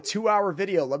 Oh yeah, a 2-hour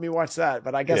video. Let me watch that.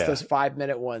 But I guess those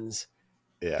 5-minute ones.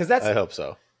 Yeah, because I hope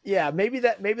so. Yeah, maybe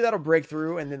that'll break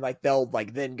through, and then they'll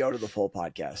then go to the full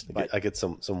podcast. But I get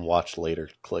some watch later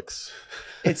clicks.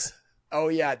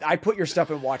 I put your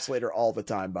stuff in watch later all the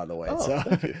time, by the way.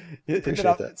 Thank you.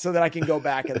 Appreciate that. So that I can go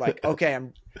back and okay,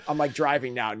 I'm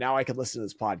driving now. Now I can listen to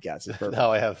this podcast. It's perfect.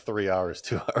 Now I have 3 hours,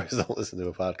 2 hours to listen to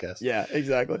a podcast. Yeah,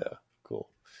 exactly. Yeah, cool.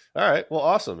 All right, well,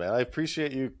 awesome, man. I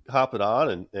appreciate you hopping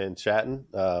on and chatting.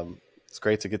 It's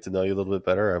great to get to know you a little bit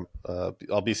better.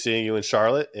 I'll be seeing you in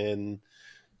Charlotte in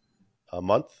a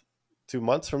month, 2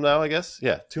 months from now, I guess.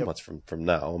 Yeah, 2 months from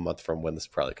now, a month from when this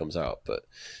probably comes out. But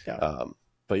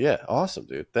yeah, awesome,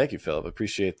 dude. Thank you, Phillip.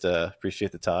 Appreciate the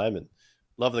time and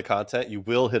love the content. You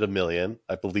will hit 1 million.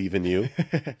 I believe in you.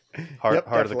 Heart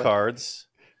of the cards.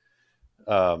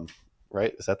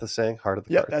 Right? Is that the saying? Heart of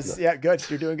the cards. Yeah, good.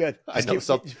 You're doing good. I know.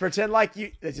 Pretend like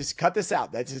you just cut this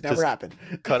out. That just never happened.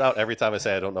 Cut out every time I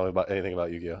say I don't know about anything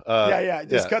about Yu-Gi-Oh.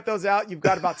 Just cut those out. You've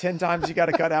got about 10 times you got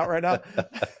to cut out right now.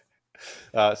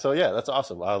 So yeah, that's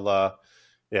awesome. I'm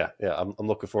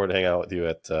looking forward to hanging out with you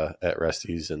at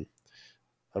Rusty's, and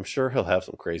I'm sure he'll have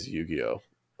some crazy Yu-Gi-Oh.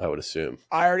 I would assume.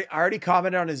 I already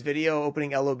commented on his video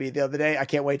opening LOB the other day. I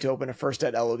can't wait to open a first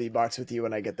ed LOB box with you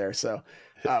when I get there. So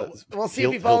we'll see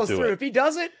if he follows through. If he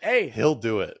does it, hey, he'll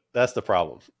do it. That's the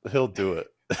problem. He'll do it.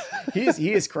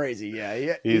 He is crazy.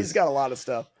 Yeah, he's got a lot of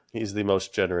stuff. He's the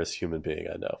most generous human being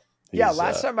I know. Yeah,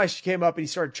 last time I came up and he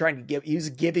started he was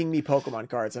giving me Pokemon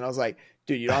cards, and I was like,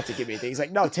 dude, you don't have to give me anything. He's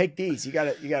like, no, take these. You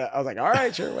gotta. I was like, all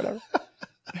right, sure, whatever.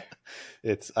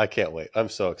 I can't wait. I'm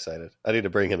so excited. I need to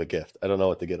bring him a gift. I don't know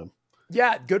what to get him.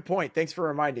 Yeah, good point. Thanks for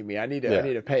reminding me. I need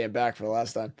to pay him back for the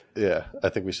last time. Yeah, I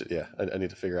think we should. Yeah, I need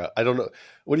to figure out. I don't know.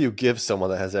 What do you give someone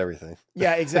that has everything?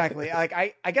 Yeah, exactly. Like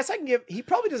I guess I can give. He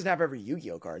probably doesn't have every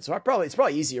Yu-Gi-Oh card, so it's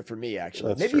probably easier for me actually.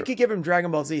 That's Maybe true. You could give him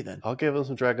Dragon Ball Z then. I'll give him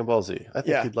some Dragon Ball Z. I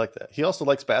think he'd like that. He also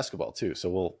likes basketball too, so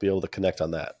we'll be able to connect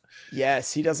on that.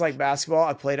 Yes, he does like basketball.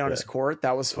 I played on his court.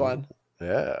 That was fun.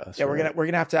 Yeah, yeah. We're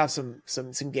gonna have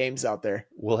some games out there.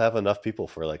 We'll have enough people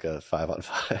for like a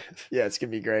 5-on-5. Yeah, it's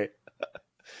gonna be great.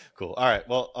 Cool. All right.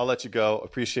 Well, I'll let you go.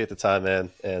 Appreciate the time, man.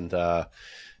 And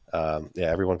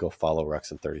everyone go follow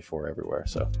Ruxin34 everywhere.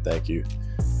 So thank you.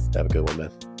 Have a good one,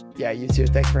 man. Yeah, you too.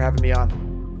 Thanks for having me on.